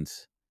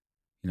downs,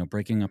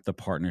 breaking up the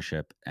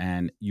partnership.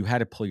 And you had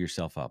to pull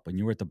yourself up when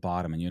you were at the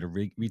bottom, and you had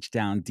to reach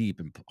down deep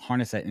and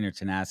harness that inner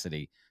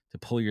tenacity to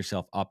pull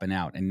yourself up and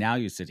out. And now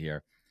you sit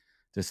here,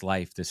 this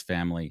life, this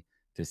family,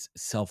 this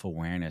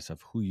self-awareness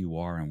of who you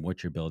are and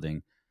what you're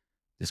building,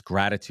 this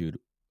gratitude.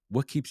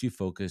 What keeps you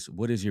focused?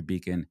 What is your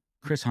beacon?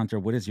 Chris Hunter,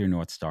 what is your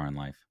North Star in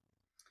life?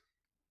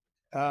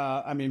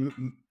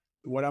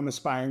 What I'm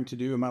aspiring to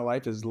do in my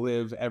life is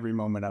live every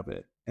moment of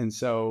it. And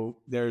so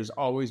there's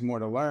always more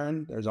to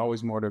learn. There's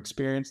always more to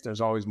experience.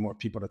 There's always more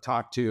people to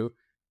talk to.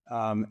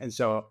 And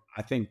so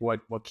I think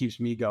what keeps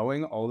me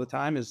going all the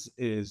time is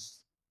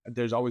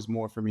there's always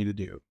more for me to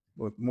do,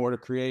 more to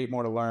create,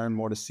 more to learn,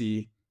 more to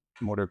see,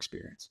 more to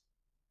experience.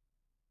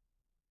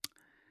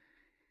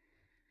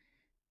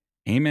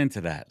 Amen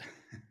to that.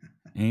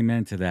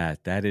 Amen to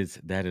that. That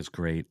is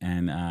great.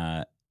 And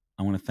I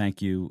want to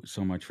thank you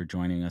so much for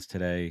joining us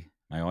today.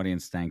 My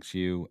audience thanks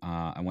you.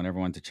 I want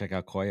everyone to check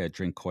out Koya at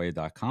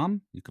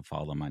drinkkoya.com. You can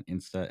follow them on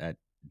Insta at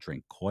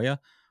drinkkoya.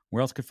 Where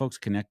else could folks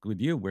connect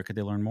with you? Where could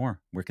they learn more?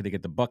 Where could they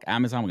get the book?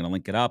 Amazon, we're going to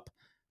link it up.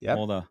 Yep.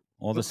 All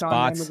all the It's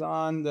on spots.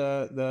 Amazon.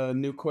 The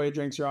new Koi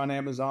drinks are on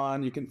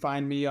Amazon. You can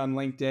find me on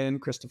LinkedIn,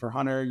 Christopher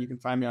Hunter. You can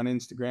find me on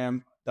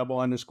Instagram,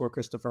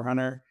 _Christopher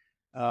Hunter.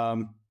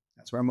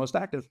 That's where I'm most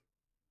active.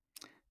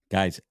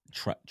 Guys,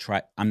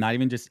 try. I'm not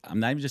even just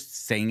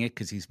saying it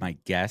because he's my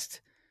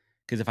guest.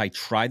 Because if I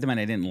tried them and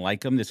I didn't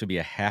like them, this would be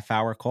a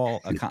half-hour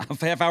call, a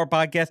half-hour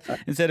podcast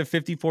instead of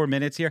 54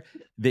 minutes here.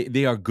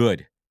 They are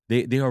good.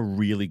 They are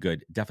really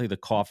good. Definitely the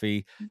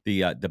coffee,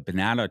 the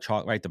banana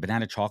chocolate, right? The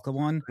banana chocolate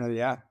one.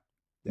 Yeah.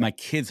 My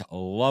kids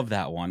love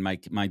that one.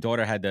 My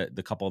daughter had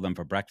the couple of them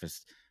for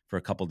breakfast for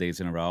a couple of days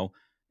in a row.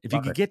 If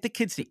you could get the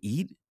kids to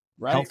eat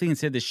healthy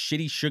instead of the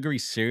shitty sugary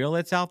cereal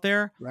that's out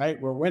there, right?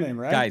 We're winning,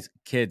 right? Guys,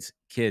 kids,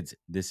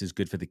 this is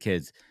good for the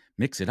kids.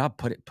 Mix it up,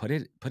 put it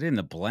in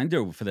the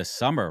blender for the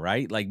summer,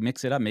 right? Like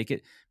mix it up, make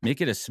it a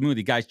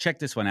smoothie. Guys, check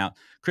this one out.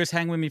 Chris,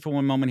 hang with me for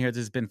one moment here.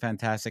 This has been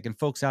fantastic. And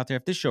folks out there,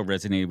 if this show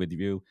resonated with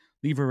you,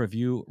 leave a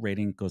review.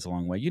 Rating goes a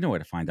long way. You know where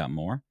to find out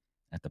more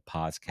at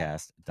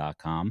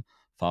thepodcast.com.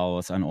 Follow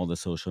us on all the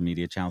social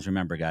media channels.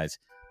 Remember, guys,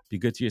 be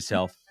good to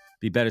yourself,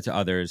 be better to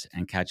others,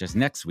 and catch us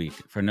next week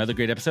for another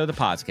great episode of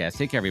the podcast.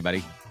 Take care,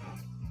 everybody.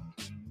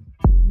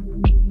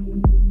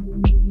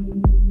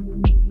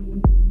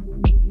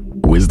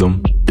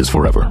 Wisdom is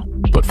forever,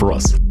 but for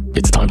us,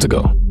 it's time to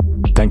go.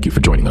 Thank you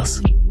for joining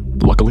us.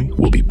 Luckily,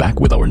 we'll be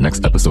back with our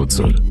next episode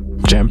soon,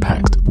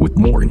 jam-packed with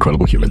more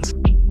incredible humans.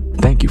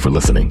 Thank you for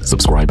listening,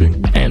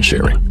 subscribing, and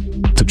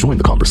sharing. To join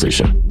the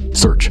conversation,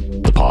 search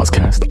the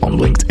podcast on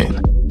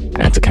LinkedIn.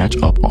 And to catch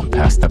up on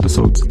past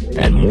episodes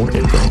and more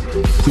info,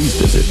 please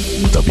visit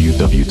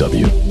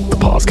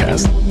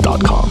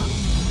www.thepodcast.com.